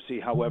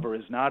democracy, however,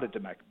 is not a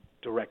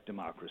direct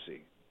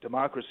democracy.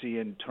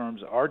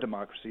 Our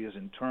democracy is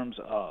in terms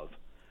of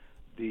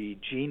the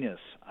genus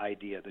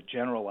idea, the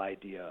general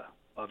idea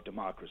of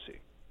democracy.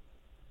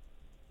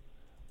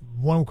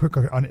 One quick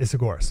on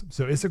Isagoras.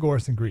 So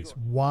Isagoras in Greece.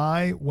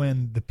 Why,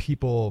 when the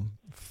people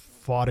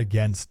fought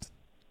against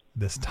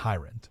this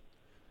tyrant,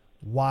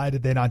 why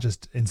did they not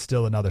just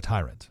instill another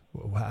tyrant?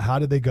 How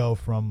did they go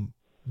from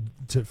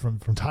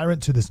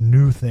tyrant to this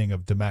new thing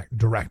of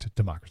direct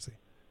democracy?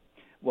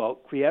 Well,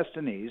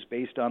 Cleisthenes,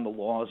 based on the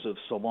laws of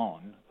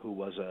Solon, who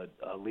was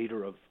a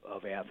leader of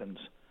Athens,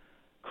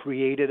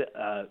 created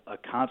a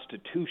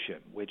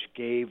constitution which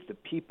gave the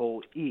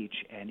people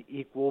each an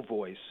equal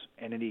voice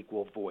and an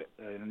equal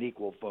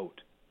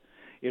vote.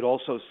 It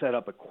also set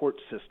up a court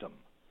system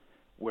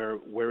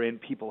wherein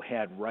people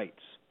had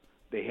rights.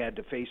 They had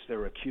to face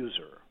their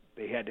accuser.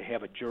 They had to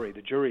have a jury.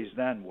 The juries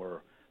then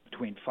were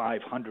between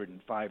 500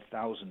 and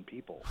 5,000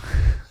 people,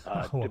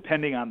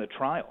 depending on the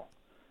trial,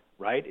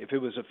 right? If it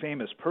was a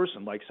famous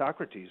person like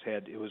Socrates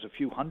it was a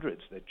few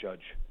hundreds that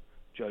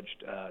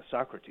judged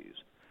Socrates.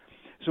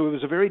 So it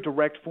was a very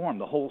direct form.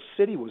 The whole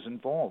city was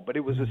involved, but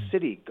it was a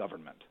city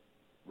government,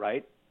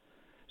 right?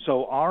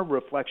 So our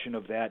reflection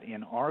of that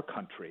in our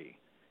country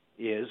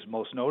is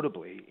most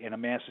notably in a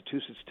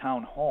Massachusetts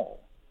town hall,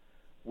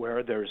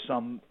 where there's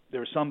some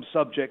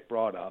subject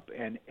brought up,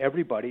 and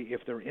everybody,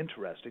 if they're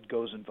interested,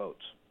 goes and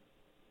votes.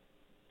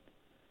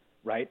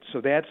 Right?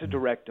 So that's a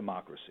direct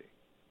democracy.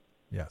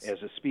 Yes.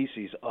 as a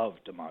species of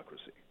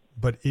democracy.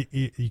 But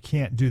you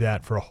can't do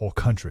that for a whole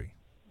country,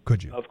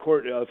 could you? Of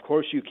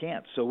course you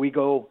can't. So we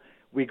go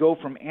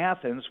from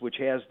Athens, which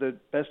has the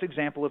best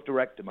example of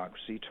direct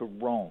democracy, to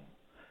Rome.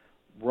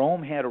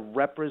 Rome had a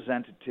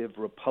representative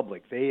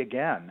republic. They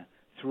again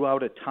threw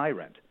out a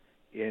tyrant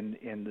in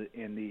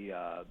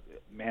the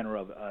manner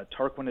of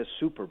Tarquinius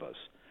Superbus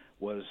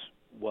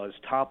was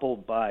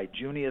toppled by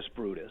Junius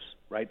Brutus.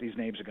 Right? These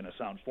names are going to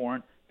sound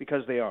foreign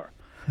because they are.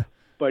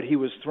 But he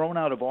was thrown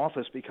out of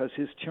office because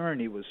his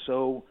tyranny was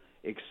so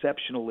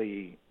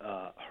exceptionally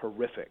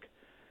horrific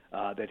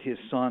that his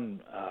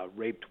son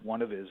raped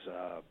one of his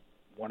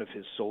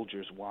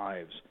soldiers'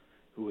 wives,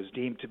 who was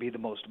deemed to be the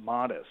most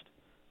modest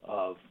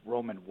of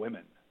Roman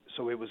women.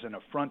 So it was an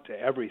affront to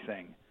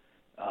everything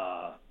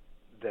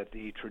that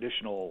the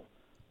traditional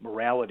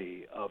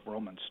morality of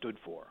Romans stood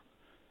for.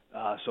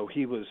 So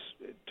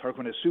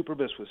Tarquinius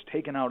Superbus was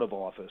taken out of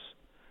office,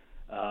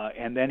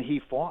 and then he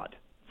fought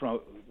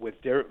with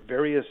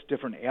various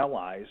different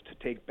allies to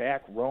take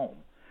back Rome.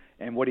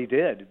 And what he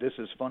did, this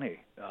is funny,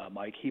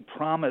 Mike, he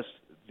promised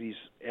these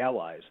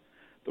allies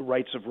the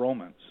rights of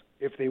Romans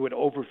if they would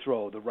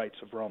overthrow the rights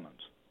of Romans.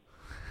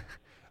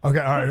 Okay,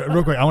 all right,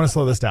 real quick. I want to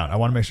slow this down. I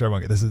want to make sure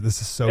everyone gets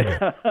this is so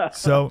good.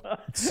 So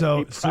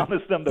he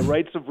promised them the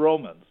rights of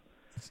Romans.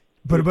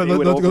 But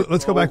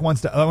let's go back one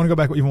step. I want to go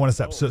back even one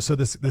step. So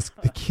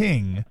the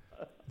king,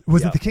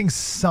 was it the king's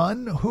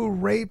son who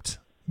raped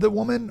the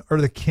woman,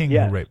 or the king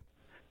who raped?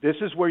 This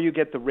is where you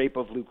get the Rape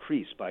of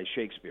Lucrece by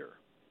Shakespeare.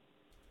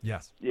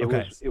 Yes. It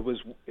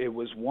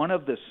was one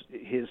of the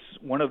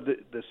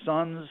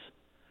sons.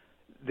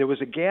 There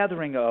was a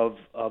gathering of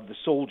the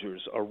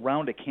soldiers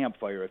around a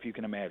campfire, if you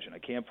can imagine, a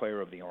campfire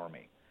of the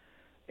army.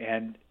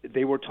 And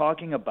they were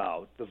talking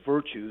about the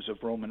virtues of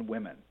Roman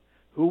women.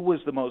 Who was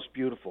the most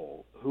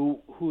beautiful?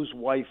 Whose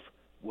wife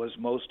was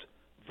most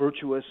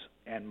virtuous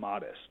and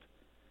modest?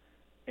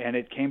 And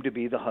it came to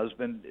be the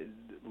husband.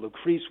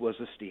 Lucrece was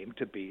esteemed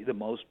to be the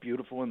most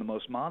beautiful and the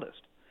most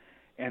modest.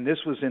 And this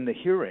was in the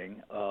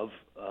hearing of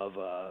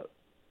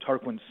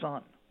Tarquin's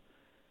son.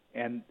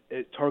 And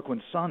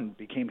Tarquin's son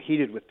became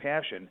heated with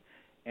passion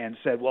and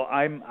said, well,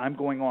 I'm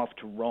going off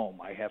to Rome.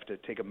 I have to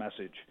take a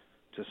message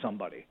to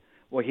somebody.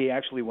 Well, he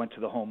actually went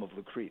to the home of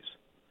Lucrece,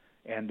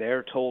 and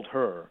there told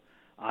her,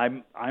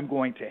 I'm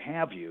going to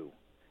have you,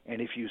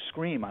 and if you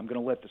scream, I'm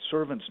going to let the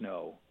servants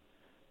know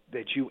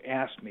that you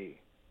asked me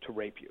to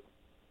rape you,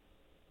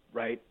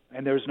 right?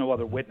 And there's no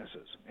other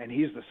witnesses, and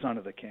he's the son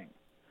of the king.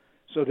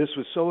 So this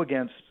was so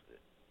against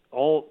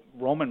all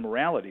Roman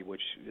morality,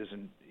 which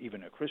isn't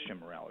even a Christian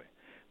morality,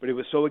 but it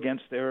was so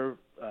against their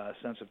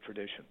sense of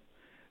tradition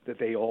that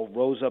they all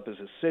rose up as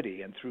a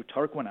city and threw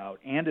Tarquin out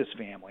and his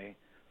family.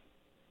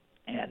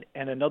 And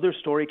another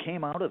story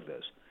came out of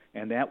this,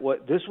 and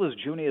this was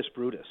Junius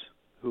Brutus,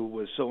 who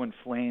was so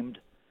inflamed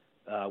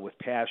with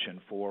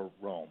passion for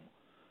Rome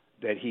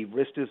that he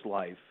risked his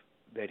life,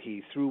 that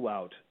he threw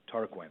out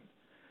Tarquin.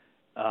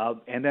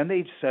 And then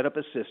they set up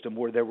a system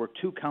where there were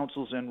two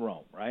councils in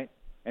Rome, right?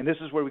 And this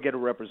is where we get a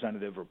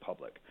representative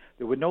republic.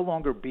 There would no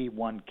longer be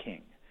one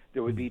king.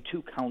 There would be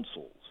two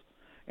councils,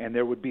 and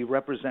there would be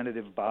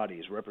representative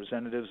bodies,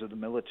 representatives of the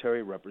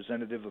military,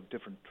 representative of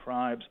different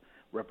tribes,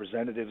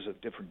 representatives of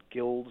different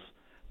guilds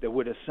that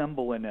would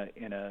assemble in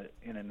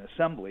an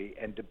assembly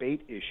and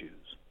debate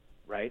issues,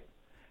 right?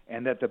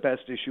 And that the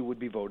best issue would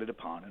be voted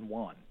upon and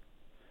won.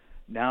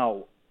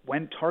 Now,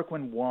 when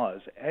Tarquin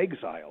was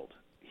exiled,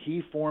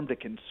 he formed a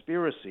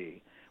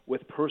conspiracy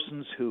with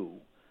persons who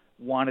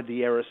wanted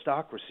the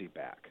aristocracy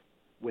back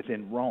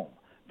within Rome.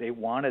 They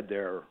wanted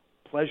their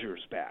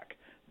pleasures back.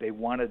 They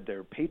wanted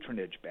their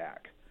patronage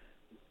back.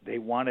 They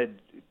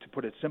wanted, to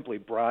put it simply,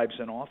 bribes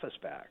and office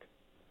back,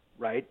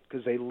 right?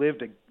 Because they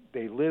lived a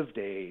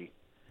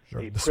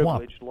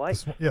privileged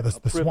life.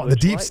 The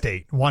deep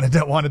state wanted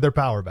their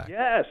power back.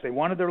 Yes, they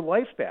wanted their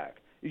life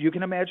back. You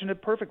can imagine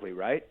it perfectly,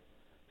 right?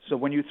 So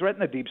when you threaten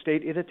the deep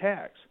state, it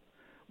attacks.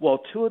 Well,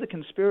 two of the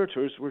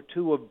conspirators were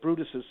two of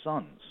Brutus's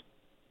sons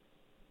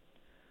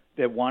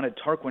that wanted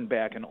Tarquin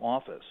back in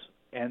office.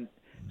 And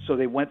so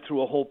they went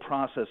through a whole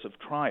process of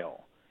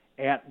trial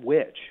at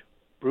which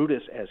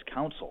Brutus, as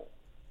counsel,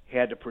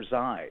 had to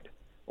preside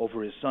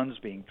over his sons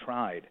being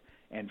tried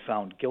and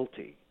found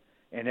guilty.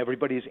 And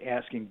everybody's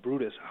asking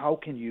Brutus, how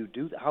can you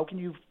do that? How can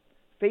you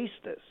face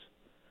this?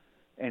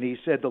 And he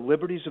said, the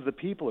liberties of the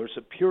people are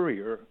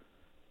superior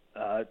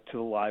to the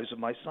lives of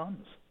my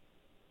sons.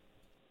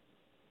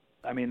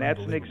 I mean, that's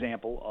an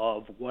example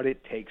of what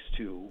it takes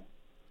to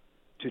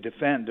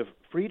defend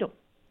freedom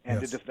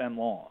and to defend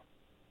law,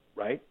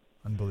 right?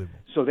 Unbelievable.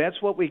 So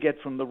that's what we get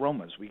from the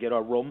Romans. We get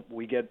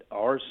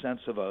our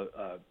sense of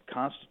a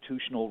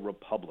constitutional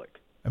republic.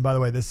 And by the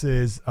way, this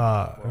is,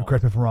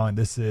 correct me if I'm wrong,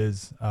 this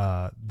is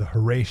the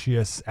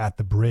Horatius at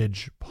the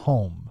Bridge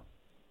poem,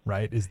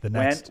 right? Is the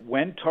next.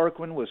 When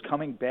Tarquin was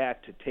coming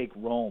back to take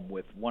Rome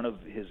with one of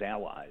his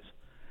allies,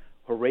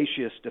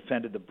 Horatius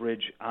defended the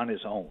bridge on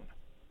his own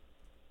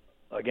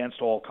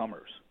against all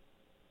comers.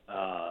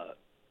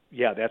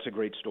 That's a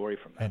great story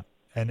from that.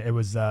 And it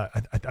was, I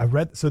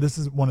read, so this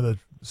is one of the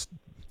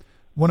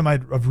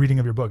of reading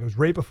of your book, it was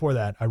right before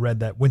that, I read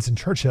that Winston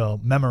Churchill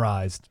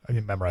memorized a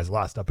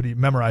lot of stuff, but he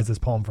memorized this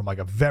poem from like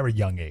a very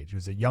young age. He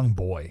was a young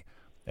boy,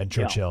 and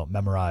Churchill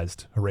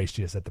memorized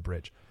Horatius at the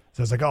Bridge.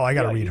 So I was like, oh, I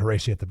got to read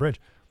Horatius at the Bridge.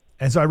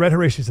 And so I read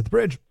Horatius at the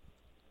Bridge.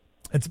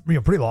 It's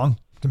pretty long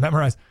to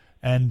memorize.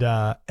 And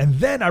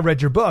then I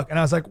read your book, and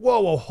I was like,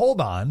 whoa,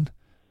 hold on.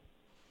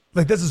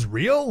 Like, this is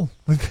real?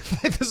 Like,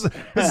 this is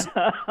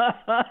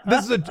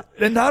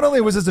and not only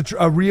was this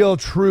a real,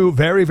 true,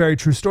 very, very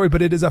true story,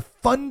 but it is a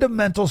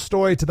fundamental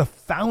story to the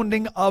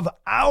founding of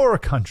our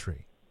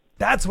country.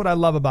 That's what I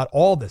love about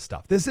all this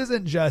stuff. This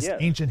isn't just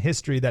ancient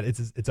history that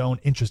it's its own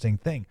interesting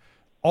thing.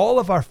 All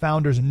of our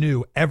founders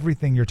knew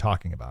everything you're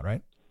talking about,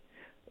 right?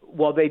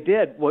 Well, they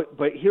did.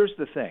 But here's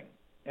the thing,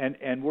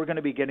 and we're going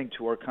to be getting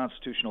to our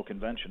Constitutional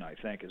Convention, I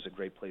think, is a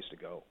great place to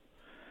go.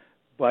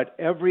 But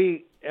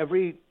every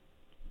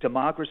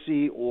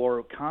democracy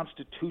or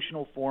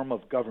constitutional form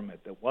of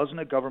government that wasn't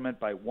a government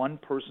by one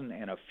person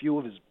and a few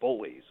of his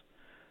bullies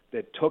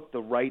that took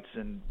the rights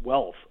and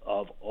wealth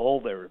of all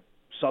their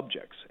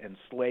subjects and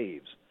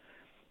slaves,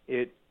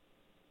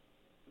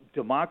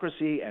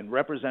 democracy and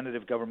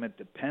representative government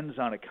depends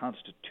on a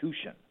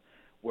constitution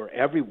where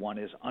everyone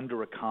is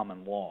under a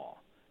common law.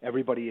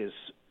 Everybody is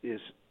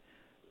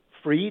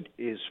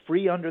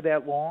free under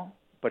that law,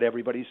 but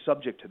everybody's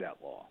subject to that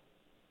law,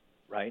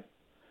 right?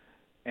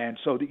 And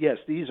so, yes,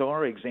 these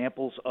are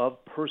examples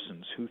of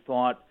persons who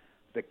thought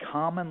the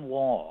common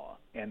law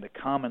and the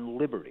common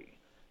liberty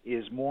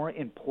is more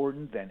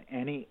important than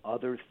any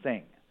other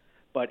thing.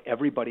 But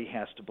everybody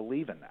has to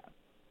believe in that,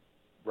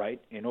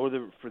 right, in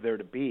order for there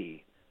to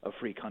be a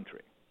free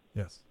country.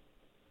 Yes.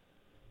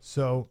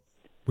 So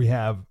we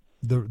have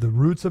the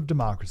roots of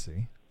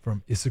democracy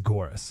from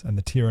Isagoras and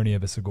the tyranny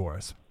of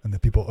Isagoras and the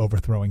people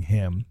overthrowing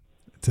him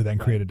to then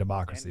create a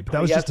democracy. And but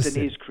that was just a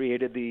city. Cleisthenes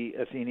created the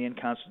Athenian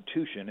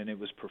Constitution, and it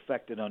was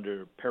perfected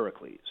under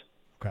Pericles.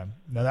 Okay.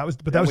 Now that was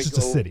just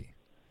a city.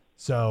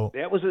 So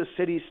that was a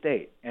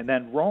city-state, and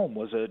then Rome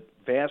was a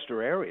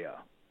vaster area,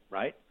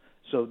 right?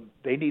 So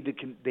they needed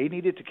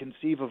to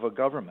conceive of a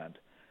government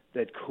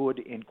that could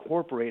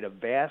incorporate a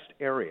vast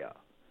area,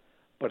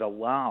 but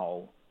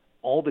allow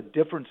all the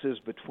differences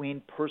between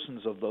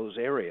persons of those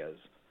areas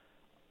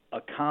a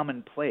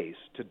common place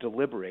to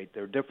deliberate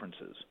their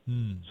differences,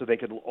 so they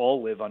could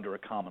all live under a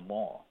common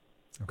law.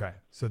 Okay,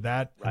 so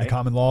that the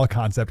common law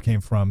concept came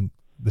from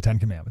the Ten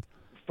Commandments.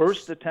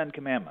 First, the Ten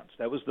Commandments.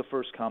 That was the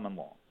first common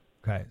law.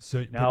 Okay,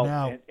 so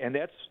now and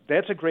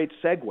that's a great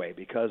segue,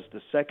 because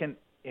the second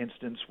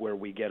instance where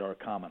we get our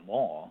common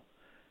law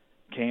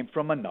came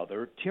from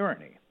another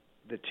tyranny,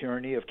 the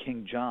tyranny of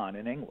King John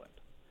in England.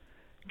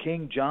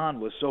 King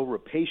John was so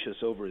rapacious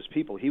over his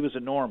people. He was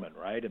a Norman,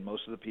 right? And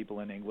most of the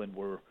people in England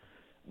were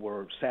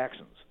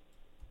Saxons.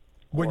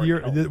 What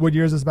year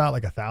is this about?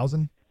 Like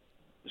 1,000?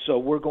 So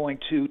we're going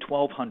to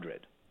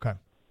 1200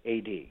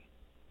 A.D.,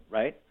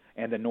 right?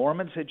 And the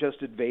Normans had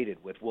just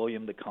invaded with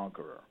William the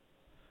Conqueror.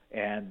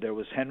 And there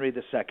was Henry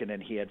II,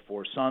 and he had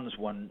 4 sons.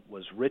 One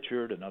was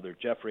Richard, another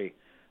Geoffrey,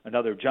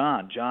 another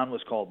John. John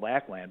was called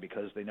Lackland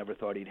because they never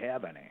thought he'd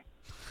have any.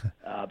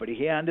 But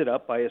he ended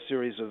up, by a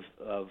series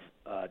of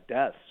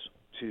deaths,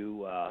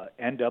 to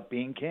end up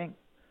being king.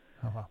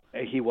 Oh, wow.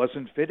 He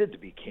wasn't fitted to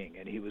be king,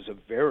 and he was a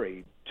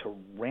very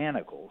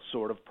tyrannical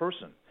sort of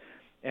person.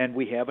 And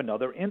we have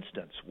another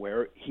instance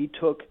where he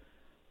took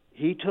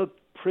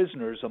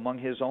prisoners among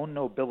his own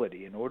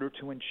nobility in order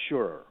to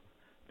ensure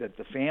that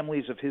the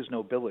families of his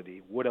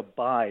nobility would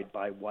abide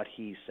by what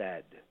he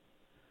said.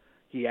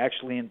 He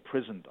actually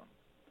imprisoned them.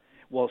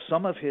 Well,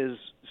 some of his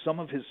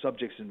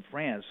subjects in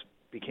France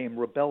became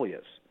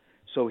rebellious,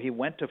 so he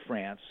went to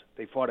France.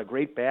 They fought a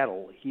great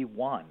battle. He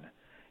won.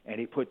 And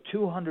he put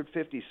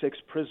 256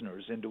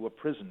 prisoners into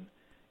prisons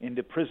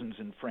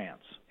in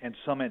France, and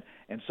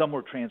some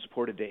were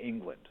transported to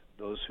England,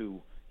 those who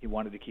he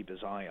wanted to keep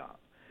his eye on.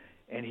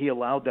 And he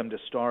allowed them to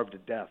starve to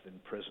death in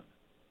prison.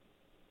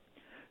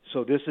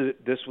 So this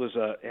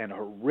was an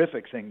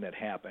horrific thing that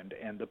happened,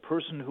 and the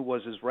person who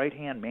was his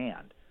right-hand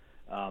man,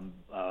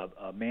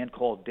 a man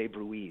called De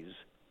Bruys,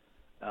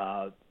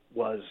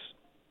 was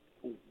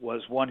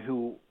one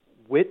who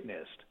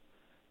witnessed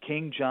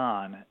King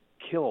John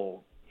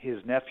kill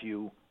his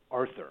nephew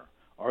Arthur.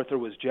 Arthur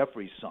was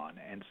Geoffrey's son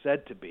and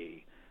said to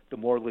be the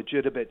more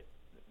legitimate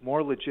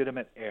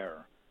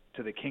heir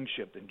to the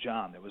kingship than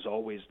John. There was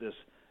always this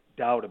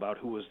doubt about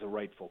who was the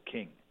rightful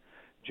king.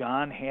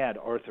 John had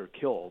Arthur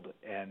killed,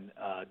 and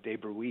De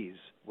Bruys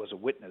was a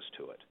witness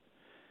to it.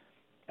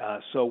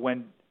 So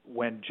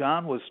when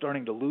John was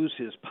starting to lose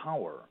his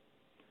power,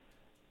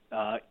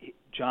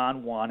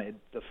 John wanted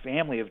the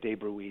family of De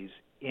Bruys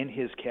in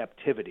his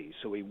captivity,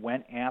 so he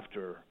went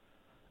after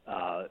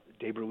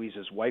De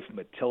Bruys' wife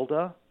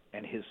Matilda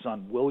and his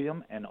son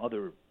William and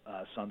other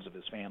sons of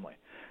his family.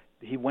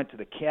 He went to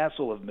the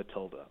castle of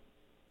Matilda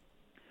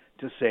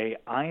to say,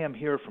 I am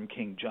here from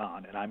King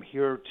John, and I'm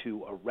here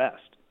to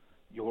arrest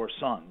your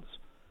sons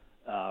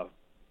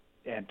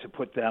and to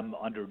put them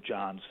under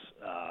John's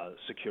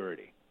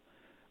security.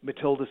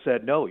 Matilda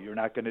said, no, you're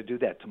not going to do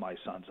that to my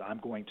sons. I'm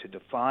going to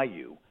defy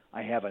you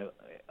I have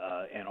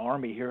an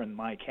army here in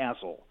my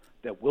castle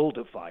that will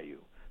defy you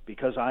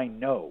because I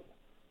know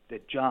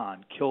that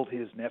John killed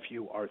his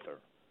nephew Arthur.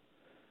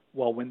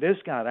 Well, when this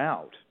got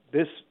out,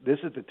 this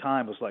at the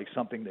time was like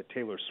something that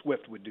Taylor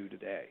Swift would do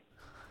today.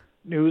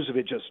 News of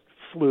it just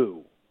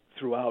flew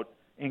throughout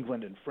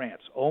England and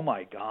France. Oh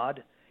my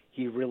God,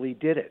 he really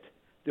did it.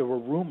 There were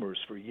rumors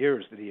for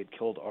years that he had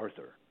killed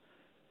Arthur.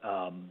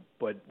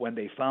 But when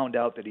they found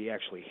out that he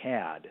actually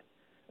had,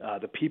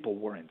 the people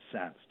were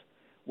incensed.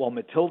 Well,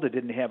 Matilda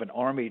didn't have an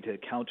army to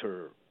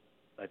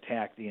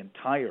counterattack the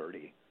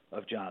entirety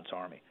of John's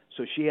army,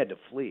 so she had to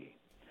flee.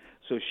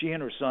 So she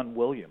and her son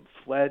William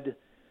fled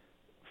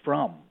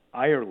from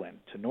Ireland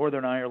to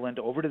Northern Ireland,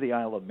 over to the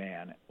Isle of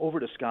Man, over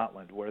to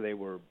Scotland, where they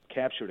were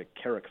captured at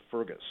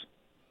Carrickfergus,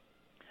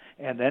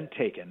 and then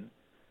taken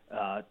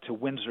to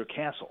Windsor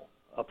Castle,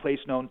 a place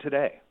known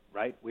today,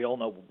 right? We all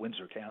know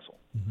Windsor Castle.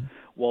 Mm-hmm.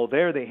 Well,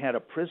 there they had a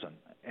prison,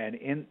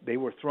 and they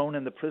were thrown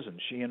in the prison,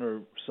 she and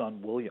her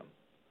son William.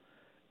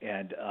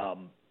 And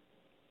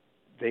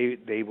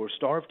they were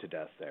starved to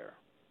death there.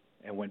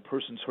 And when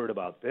persons heard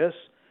about this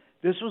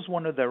was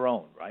one of their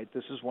own, right?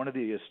 This is one of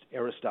the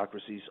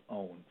aristocracy's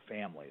own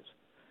families.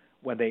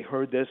 When they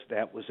heard this,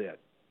 that was it.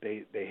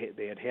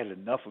 They had had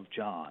enough of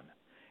John,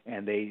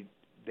 and they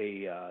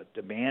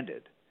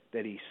demanded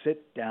that he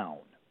sit down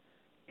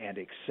and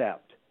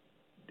accept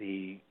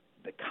the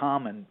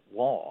common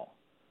law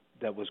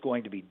that was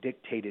going to be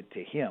dictated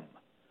to him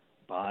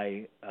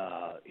by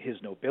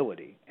his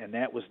nobility, and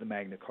that was the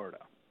Magna Carta.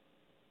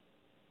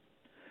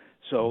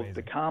 So Amazing.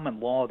 The common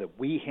law that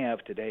we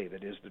have today,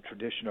 that is the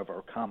tradition of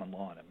our common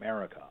law in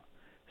America,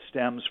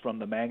 stems from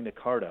the Magna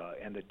Carta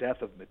and the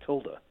death of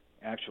Matilda,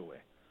 actually,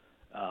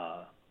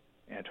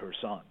 and her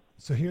son.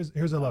 So here's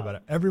what I love about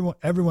it.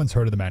 Everyone's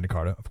heard of the Magna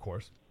Carta, of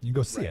course. You can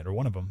go see it, or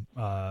one of them.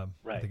 I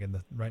think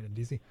in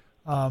DC.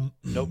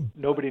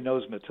 Nobody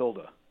knows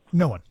Matilda.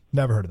 No one.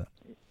 Never heard of that.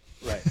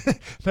 Right.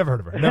 Never heard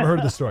of her. Never heard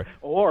of the story.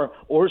 Or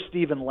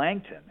Stephen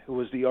Langton, who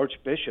was the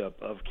Archbishop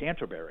of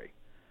Canterbury,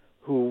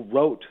 who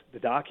wrote the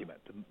document,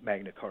 the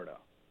Magna Carta,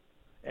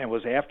 and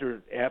was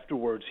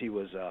afterwards he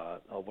was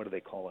what do they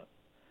call it?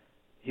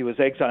 He was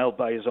exiled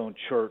by his own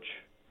church,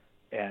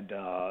 and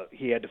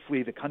he had to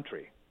flee the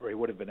country, or he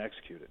would have been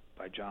executed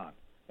by John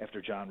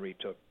after John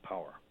retook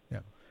power. Yeah,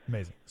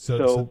 amazing.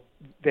 So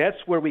that's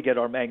where we get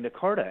our Magna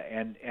Carta,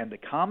 and the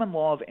common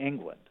law of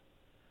England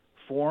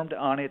formed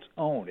on its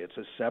own. It's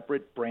a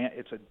separate branch.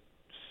 It's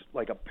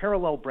like a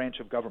parallel branch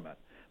of government,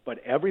 but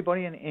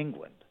everybody in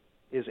England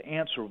is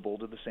answerable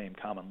to the same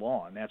common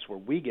law, and that's where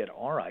we get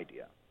our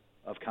idea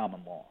of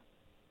common law.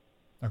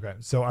 Okay,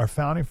 so our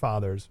founding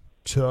fathers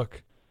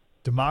took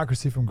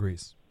democracy from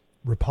Greece,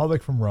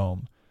 republic from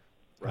Rome,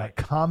 right.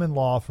 Common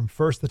law from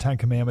first the Ten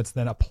Commandments,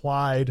 then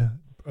applied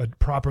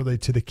properly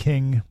to the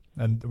king,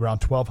 and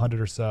around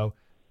 1200 or so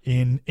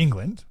in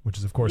England, which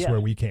is of course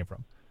where we came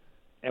from.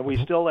 And we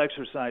still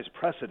exercise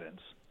precedence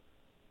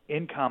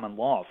in common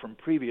law from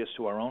previous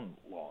to our own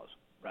laws,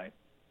 right?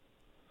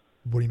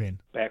 What do you mean?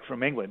 Back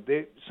from England.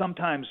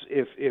 Sometimes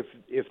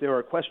if there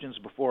are questions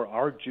before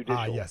our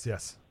judicial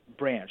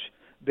branch,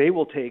 they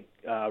will take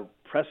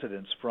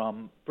precedence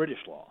from British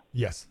law.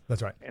 Yes,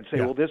 that's right. And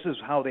say, well, this is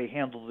how they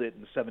handled it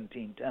in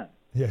 1710.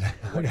 Yeah,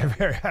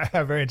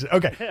 okay, very interesting.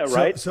 Okay, yeah,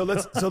 right. So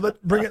let's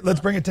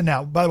bring it to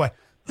now. By the way,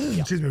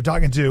 excuse me, we're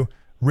talking to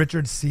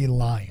Richard C.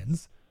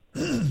 Lyons.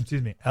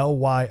 Excuse me,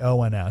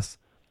 Lyons.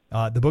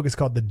 The book is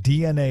called The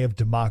DNA of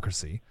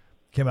Democracy.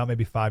 Came out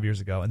maybe 5 years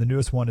ago, and the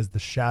newest one is The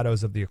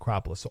Shadows of the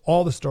Acropolis. So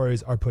all the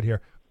stories are put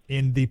here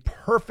in the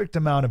perfect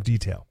amount of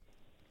detail.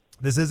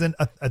 This isn't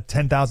a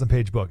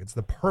 10,000-page book. It's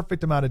the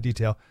perfect amount of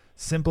detail,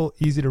 simple,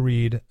 easy to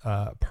read,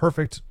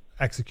 perfect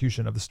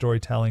execution of the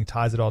storytelling,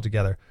 ties it all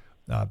together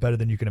better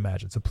than you can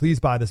imagine. So please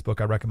buy this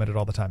book. I recommend it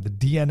all the time. The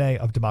DNA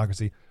of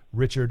Democracy,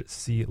 Richard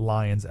C.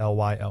 Lyons,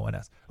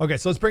 Lyons. Okay,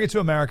 so let's bring it to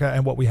America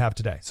and what we have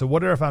today. So what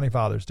did our founding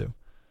fathers do?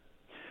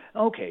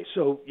 Okay,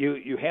 so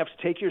you have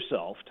to take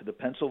yourself to the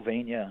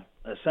Pennsylvania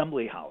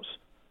Assembly House,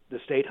 the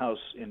State House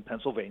in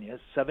Pennsylvania,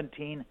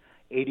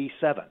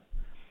 1787.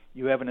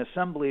 You have an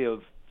assembly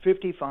of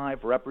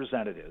 55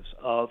 representatives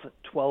of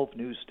 12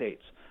 new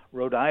states.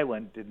 Rhode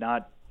Island did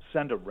not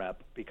send a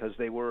rep because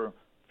they were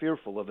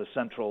fearful of a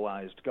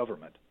centralized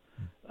government,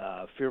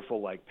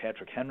 fearful, like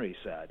Patrick Henry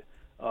said,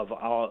 of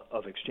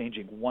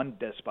exchanging one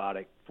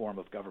despotic form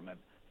of government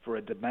for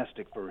a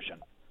domestic version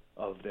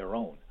of their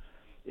own.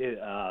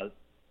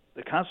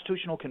 The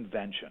Constitutional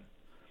Convention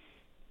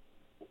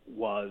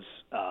was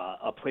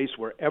a place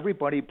where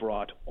everybody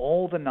brought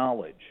all the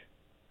knowledge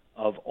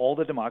of all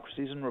the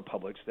democracies and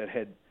republics that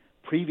had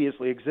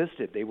previously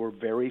existed. They were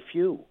very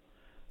few.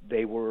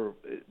 They were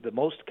the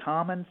most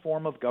common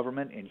form of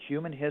government in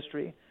human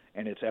history,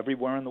 and it's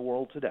everywhere in the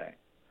world today,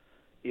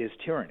 is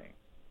tyranny.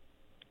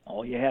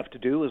 All you have to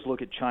do is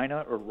look at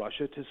China or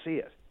Russia to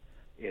see it.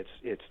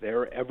 It's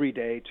there every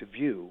day to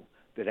view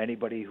that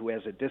anybody who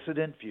has a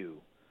dissident view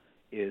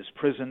is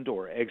prisoned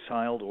or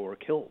exiled or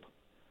killed.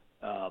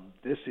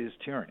 This is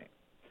tyranny.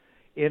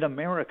 In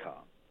America,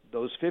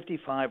 those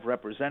 55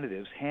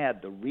 representatives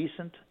had the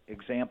recent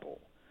example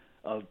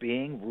of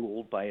being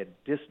ruled by a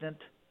distant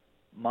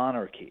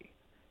monarchy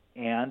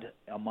and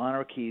a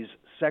monarchy's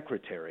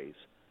secretaries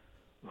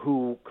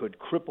who could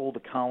cripple the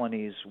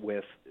colonies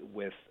with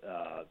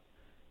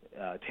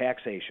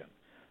taxation,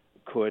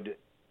 could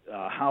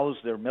house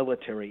their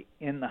military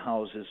in the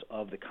houses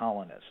of the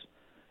colonists,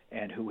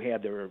 and who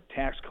had their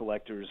tax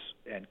collectors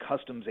and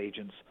customs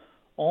agents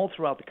all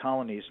throughout the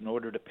colonies in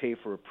order to pay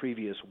for a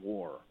previous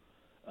war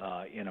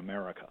in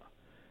America.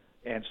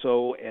 And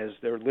so as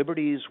their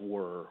liberties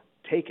were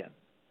taken,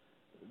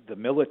 the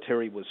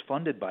military was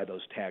funded by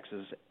those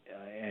taxes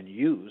and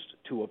used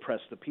to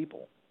oppress the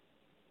people.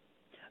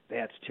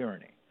 That's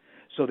tyranny.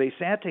 So they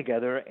sat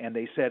together and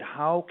they said,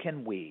 how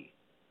can we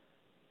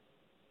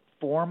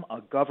form a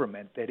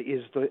government that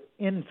is the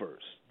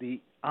inverse,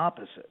 the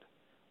opposite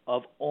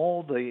of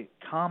all the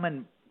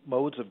common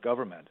modes of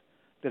government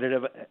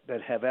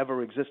that have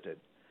ever existed,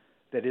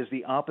 that is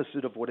the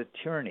opposite of what a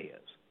tyranny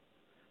is?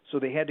 So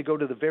they had to go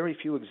to the very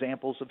few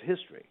examples of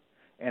history,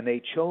 and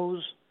they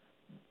chose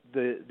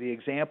the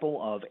example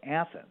of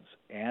Athens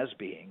as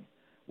being,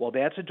 well,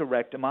 that's a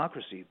direct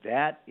democracy.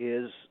 That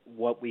is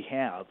what we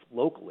have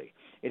locally.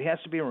 It has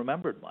to be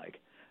remembered, Mike,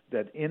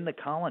 that in the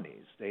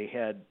colonies they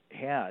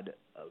had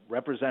a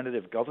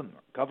representative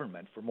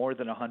government for more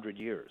than 100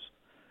 years.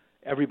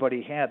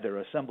 Everybody had their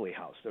assembly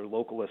house, their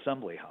local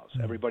assembly house.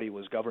 Everybody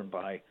was governed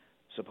by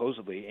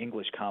supposedly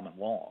English common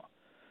law.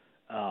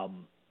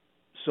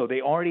 So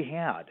they already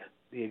had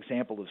the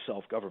example of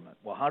self-government.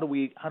 Well, how do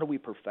we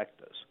perfect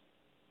this?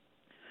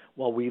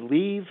 Well, we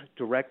leave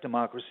direct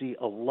democracy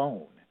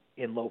alone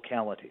in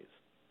localities,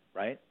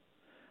 right?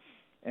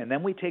 And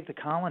then we take the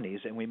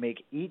colonies and we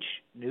make each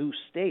new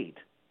state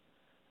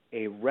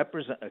a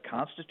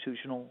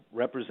constitutional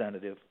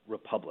representative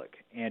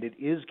republic. And it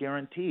is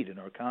guaranteed in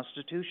our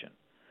Constitution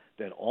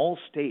that all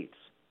states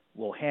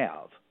will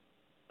have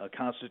a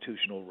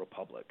constitutional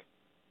republic.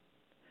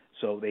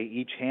 So they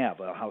each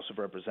have a House of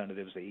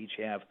Representatives. They each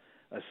have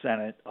a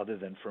Senate, other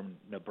than from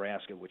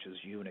Nebraska, which is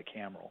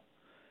unicameral.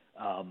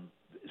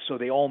 So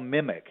they all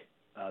mimic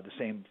the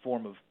same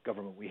form of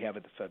government we have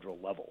at the federal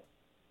level.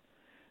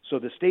 So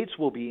the states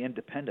will be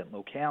independent.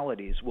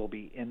 Localities will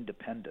be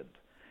independent.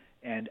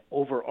 And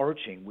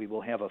overarching, we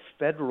will have a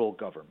federal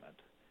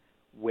government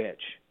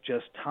which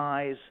just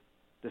ties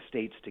the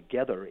states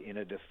together in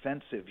a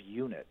defensive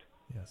unit,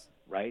 Yes.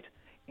 right?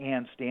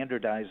 And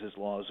standardizes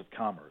laws of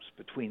commerce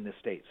between the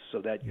states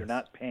so that you're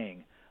not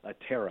paying a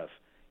tariff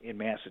in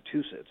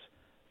Massachusetts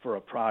for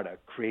a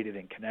product created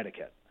in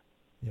Connecticut.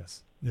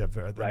 Yes. Yeah,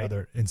 Right?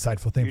 another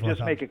insightful thing. You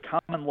just make a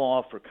common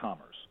law for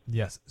commerce.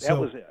 Yes. That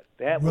was it.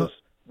 That was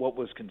what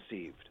was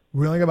conceived.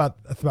 We only got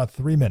about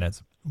 3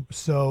 minutes.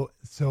 So,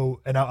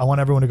 and I want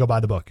everyone to go buy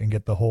the book and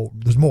get the whole.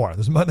 There's more.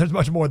 There's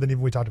much more than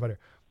even we talked about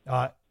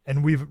here.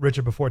 And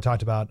Richard before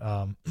talked about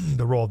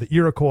the role of the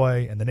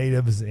Iroquois and the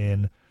natives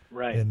in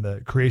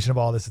the creation of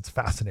all this. It's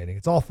fascinating.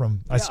 It's all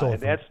from I stole it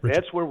from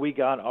Richard. That's where we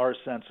got our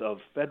sense of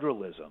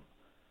federalism.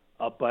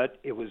 But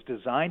it was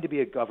designed to be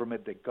a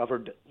government that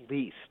governed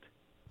least,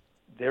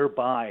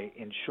 thereby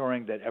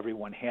ensuring that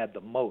everyone had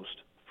the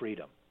most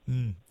freedom.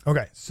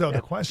 Okay, so That's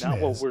the question not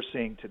is, what we're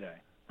seeing today.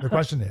 The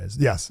question is,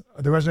 yes,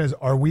 the question is,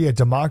 are we a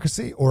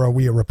democracy or are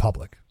we a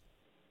republic?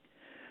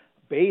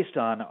 Based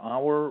on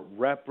our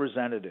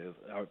representative,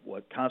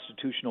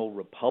 constitutional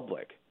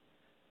republic,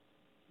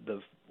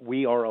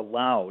 we are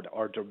allowed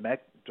our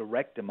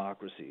direct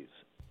democracies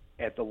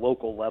at the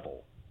local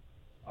level,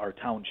 our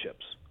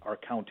townships, our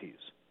counties.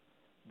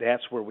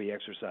 That's where we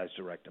exercise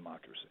direct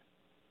democracy.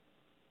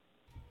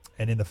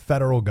 And in the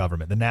federal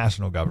government, the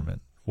national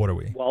government, what are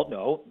we? Well,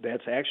 no,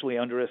 that's actually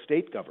under a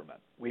state government.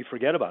 We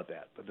forget about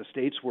that. But the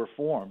states were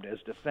formed as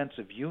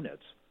defensive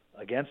units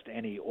against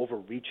any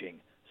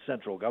overreaching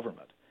central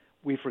government.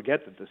 We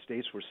forget that the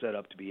states were set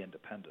up to be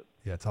independent.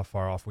 Yeah, it's how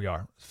far off we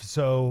are.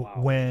 So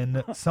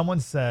when someone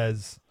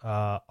says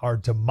our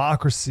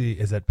democracy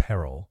is at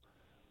peril,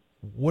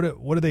 what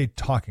are they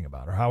talking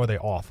about, or how are they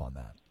off on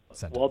that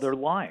sentence? Well, they're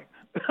lying.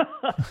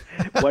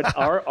 What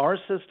our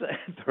system,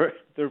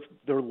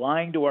 they're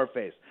lying to our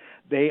face.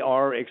 They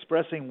are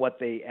expressing what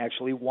they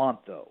actually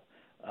want, though,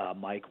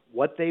 Mike.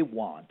 What they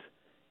want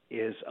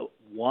is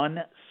one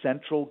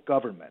central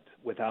government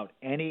without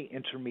any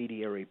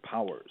intermediary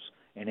powers.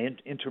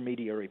 And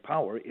intermediary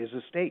power is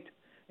a state.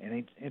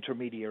 And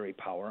intermediary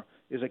power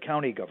is a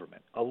county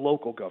government, a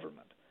local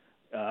government,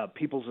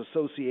 people's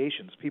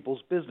associations,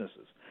 people's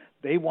businesses.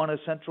 They want a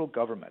central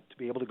government to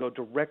be able to go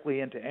directly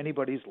into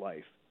anybody's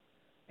life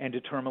and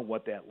determine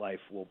what that life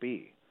will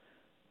be.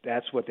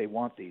 That's what they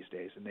want these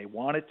days. And they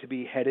want it to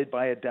be headed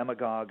by a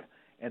demagogue,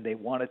 and they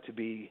want it to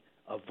be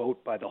a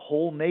vote by the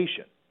whole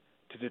nation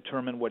to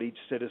determine what each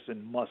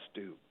citizen must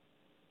do.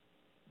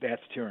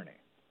 That's tyranny.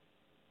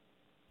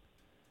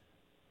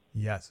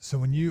 Yes. So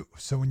when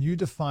you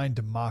define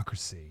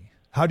democracy,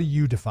 how do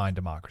you define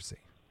democracy?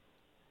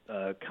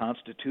 A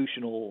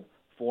constitutional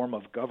form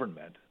of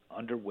government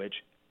under which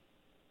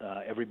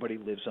everybody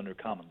lives under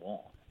common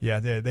law. Yeah,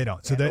 they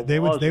don't. So they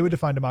would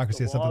define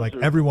democracy as something like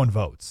everyone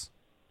votes.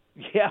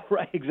 Yeah,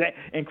 right,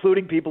 exactly,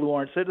 including people who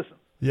aren't citizens.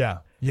 Yeah.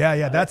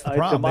 That's the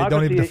problem. They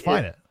don't even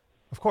define it.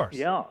 Of course.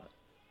 Yeah,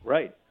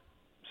 right.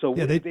 So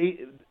Yeah,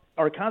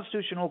 our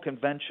Constitutional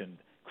Convention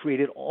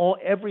created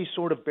every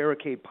sort of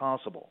barricade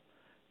possible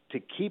to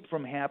keep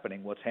from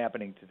happening what's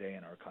happening today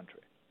in our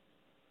country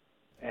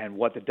and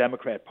what the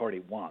Democrat Party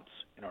wants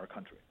in our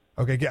country.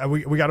 Okay,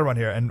 we got to run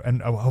here,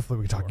 and hopefully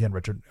we can talk again,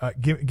 Richard.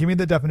 Give me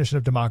the definition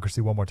of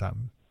democracy one more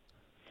time.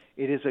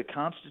 It is a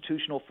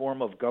constitutional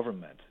form of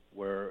government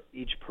where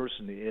each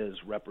person is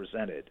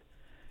represented,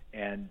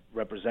 and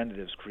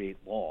representatives create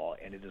law,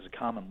 and it is a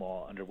common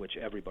law under which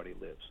everybody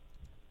lives.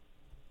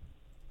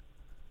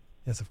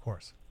 Yes, of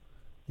course.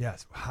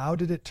 Yes. How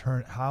did it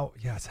turn? How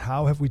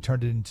have we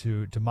turned it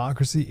into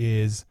democracy?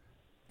 Is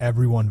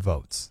everyone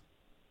votes?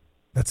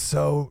 That's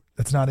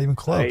not even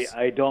close.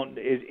 I don't.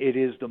 It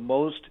is a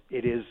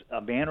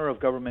manner of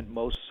government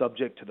most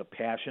subject to the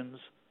passions.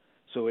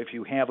 So if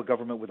you have a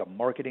government with a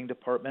marketing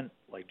department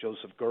like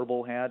Joseph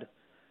Goebbels had,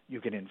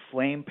 you can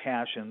inflame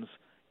passions,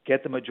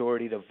 get the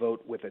majority to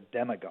vote with a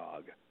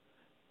demagogue,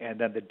 and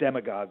then the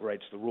demagogue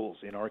writes the rules.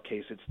 In our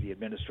case, it's the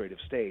administrative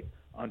state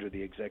under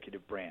the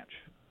executive branch.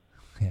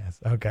 Yes.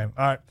 Okay. All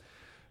right.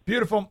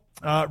 Beautiful.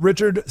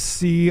 Richard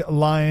C.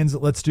 Lyons,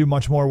 let's do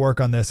much more work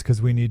on this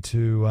because we need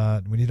to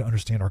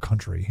understand our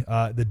country.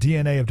 The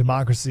DNA of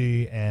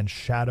Democracy and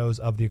Shadows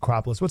of the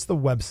Acropolis. What's the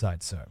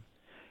website, sir?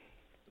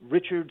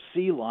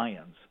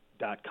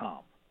 RichardClyons.com.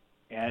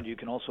 And you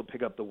can also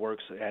pick up the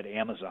works at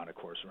Amazon, of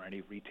course, or any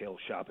retail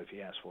shop if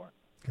you ask for it.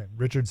 Okay.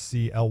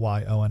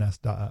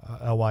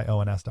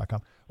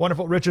 RichardClyons.com.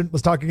 Wonderful. Richard,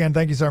 let's talk again.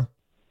 Thank you, sir.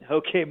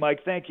 Okay,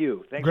 Mike, thank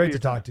you. Thanks Great for your to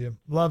talk time. to you.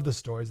 Love the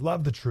stories.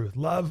 Love the truth.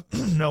 Love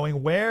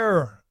knowing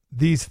where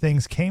these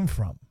things came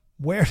from.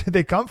 Where did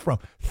they come from?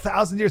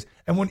 1,000 years.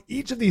 And when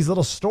each of these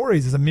little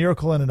stories is a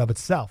miracle in and of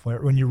itself,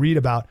 when you read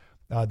about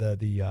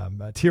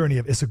the tyranny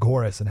of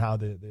Isagoras and how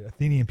the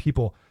Athenian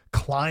people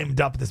climbed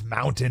up this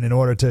mountain in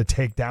order to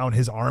take down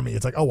his army,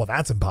 it's like, oh, well,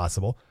 that's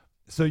impossible.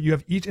 So you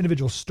have each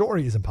individual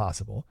story is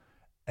impossible.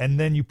 And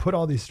then you put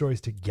all these stories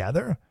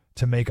together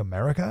to make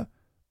America.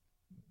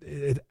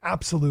 It's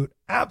absolute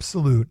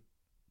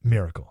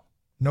miracle.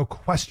 No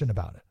question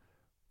about it.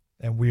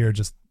 And we are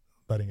just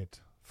letting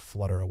it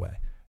flutter away.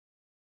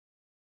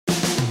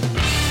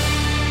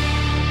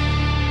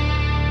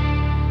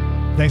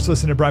 Thanks for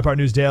listening to Breitbart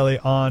News Daily.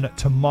 On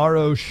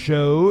tomorrow's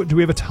show, do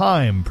we have a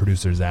time,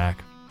 producer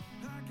Zach?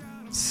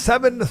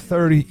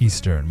 7:30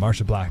 Eastern.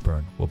 Marsha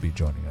Blackburn will be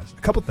joining us.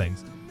 A couple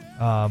things.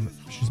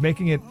 She's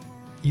making it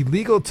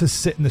illegal to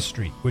sit in the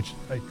street, which,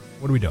 like,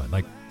 what are we doing?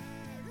 Like,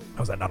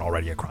 how is that not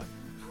already a crime?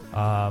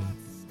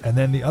 And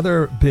then the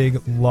other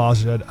big law,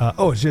 she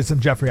had some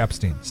Jeffrey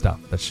Epstein stuff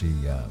that she's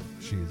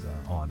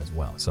on as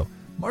well. So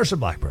Marsha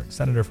Blackburn,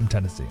 senator from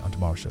Tennessee, on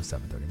tomorrow's show,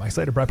 7:30. Mike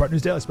Slater, Breitbart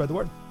News Daily. Spread the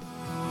word.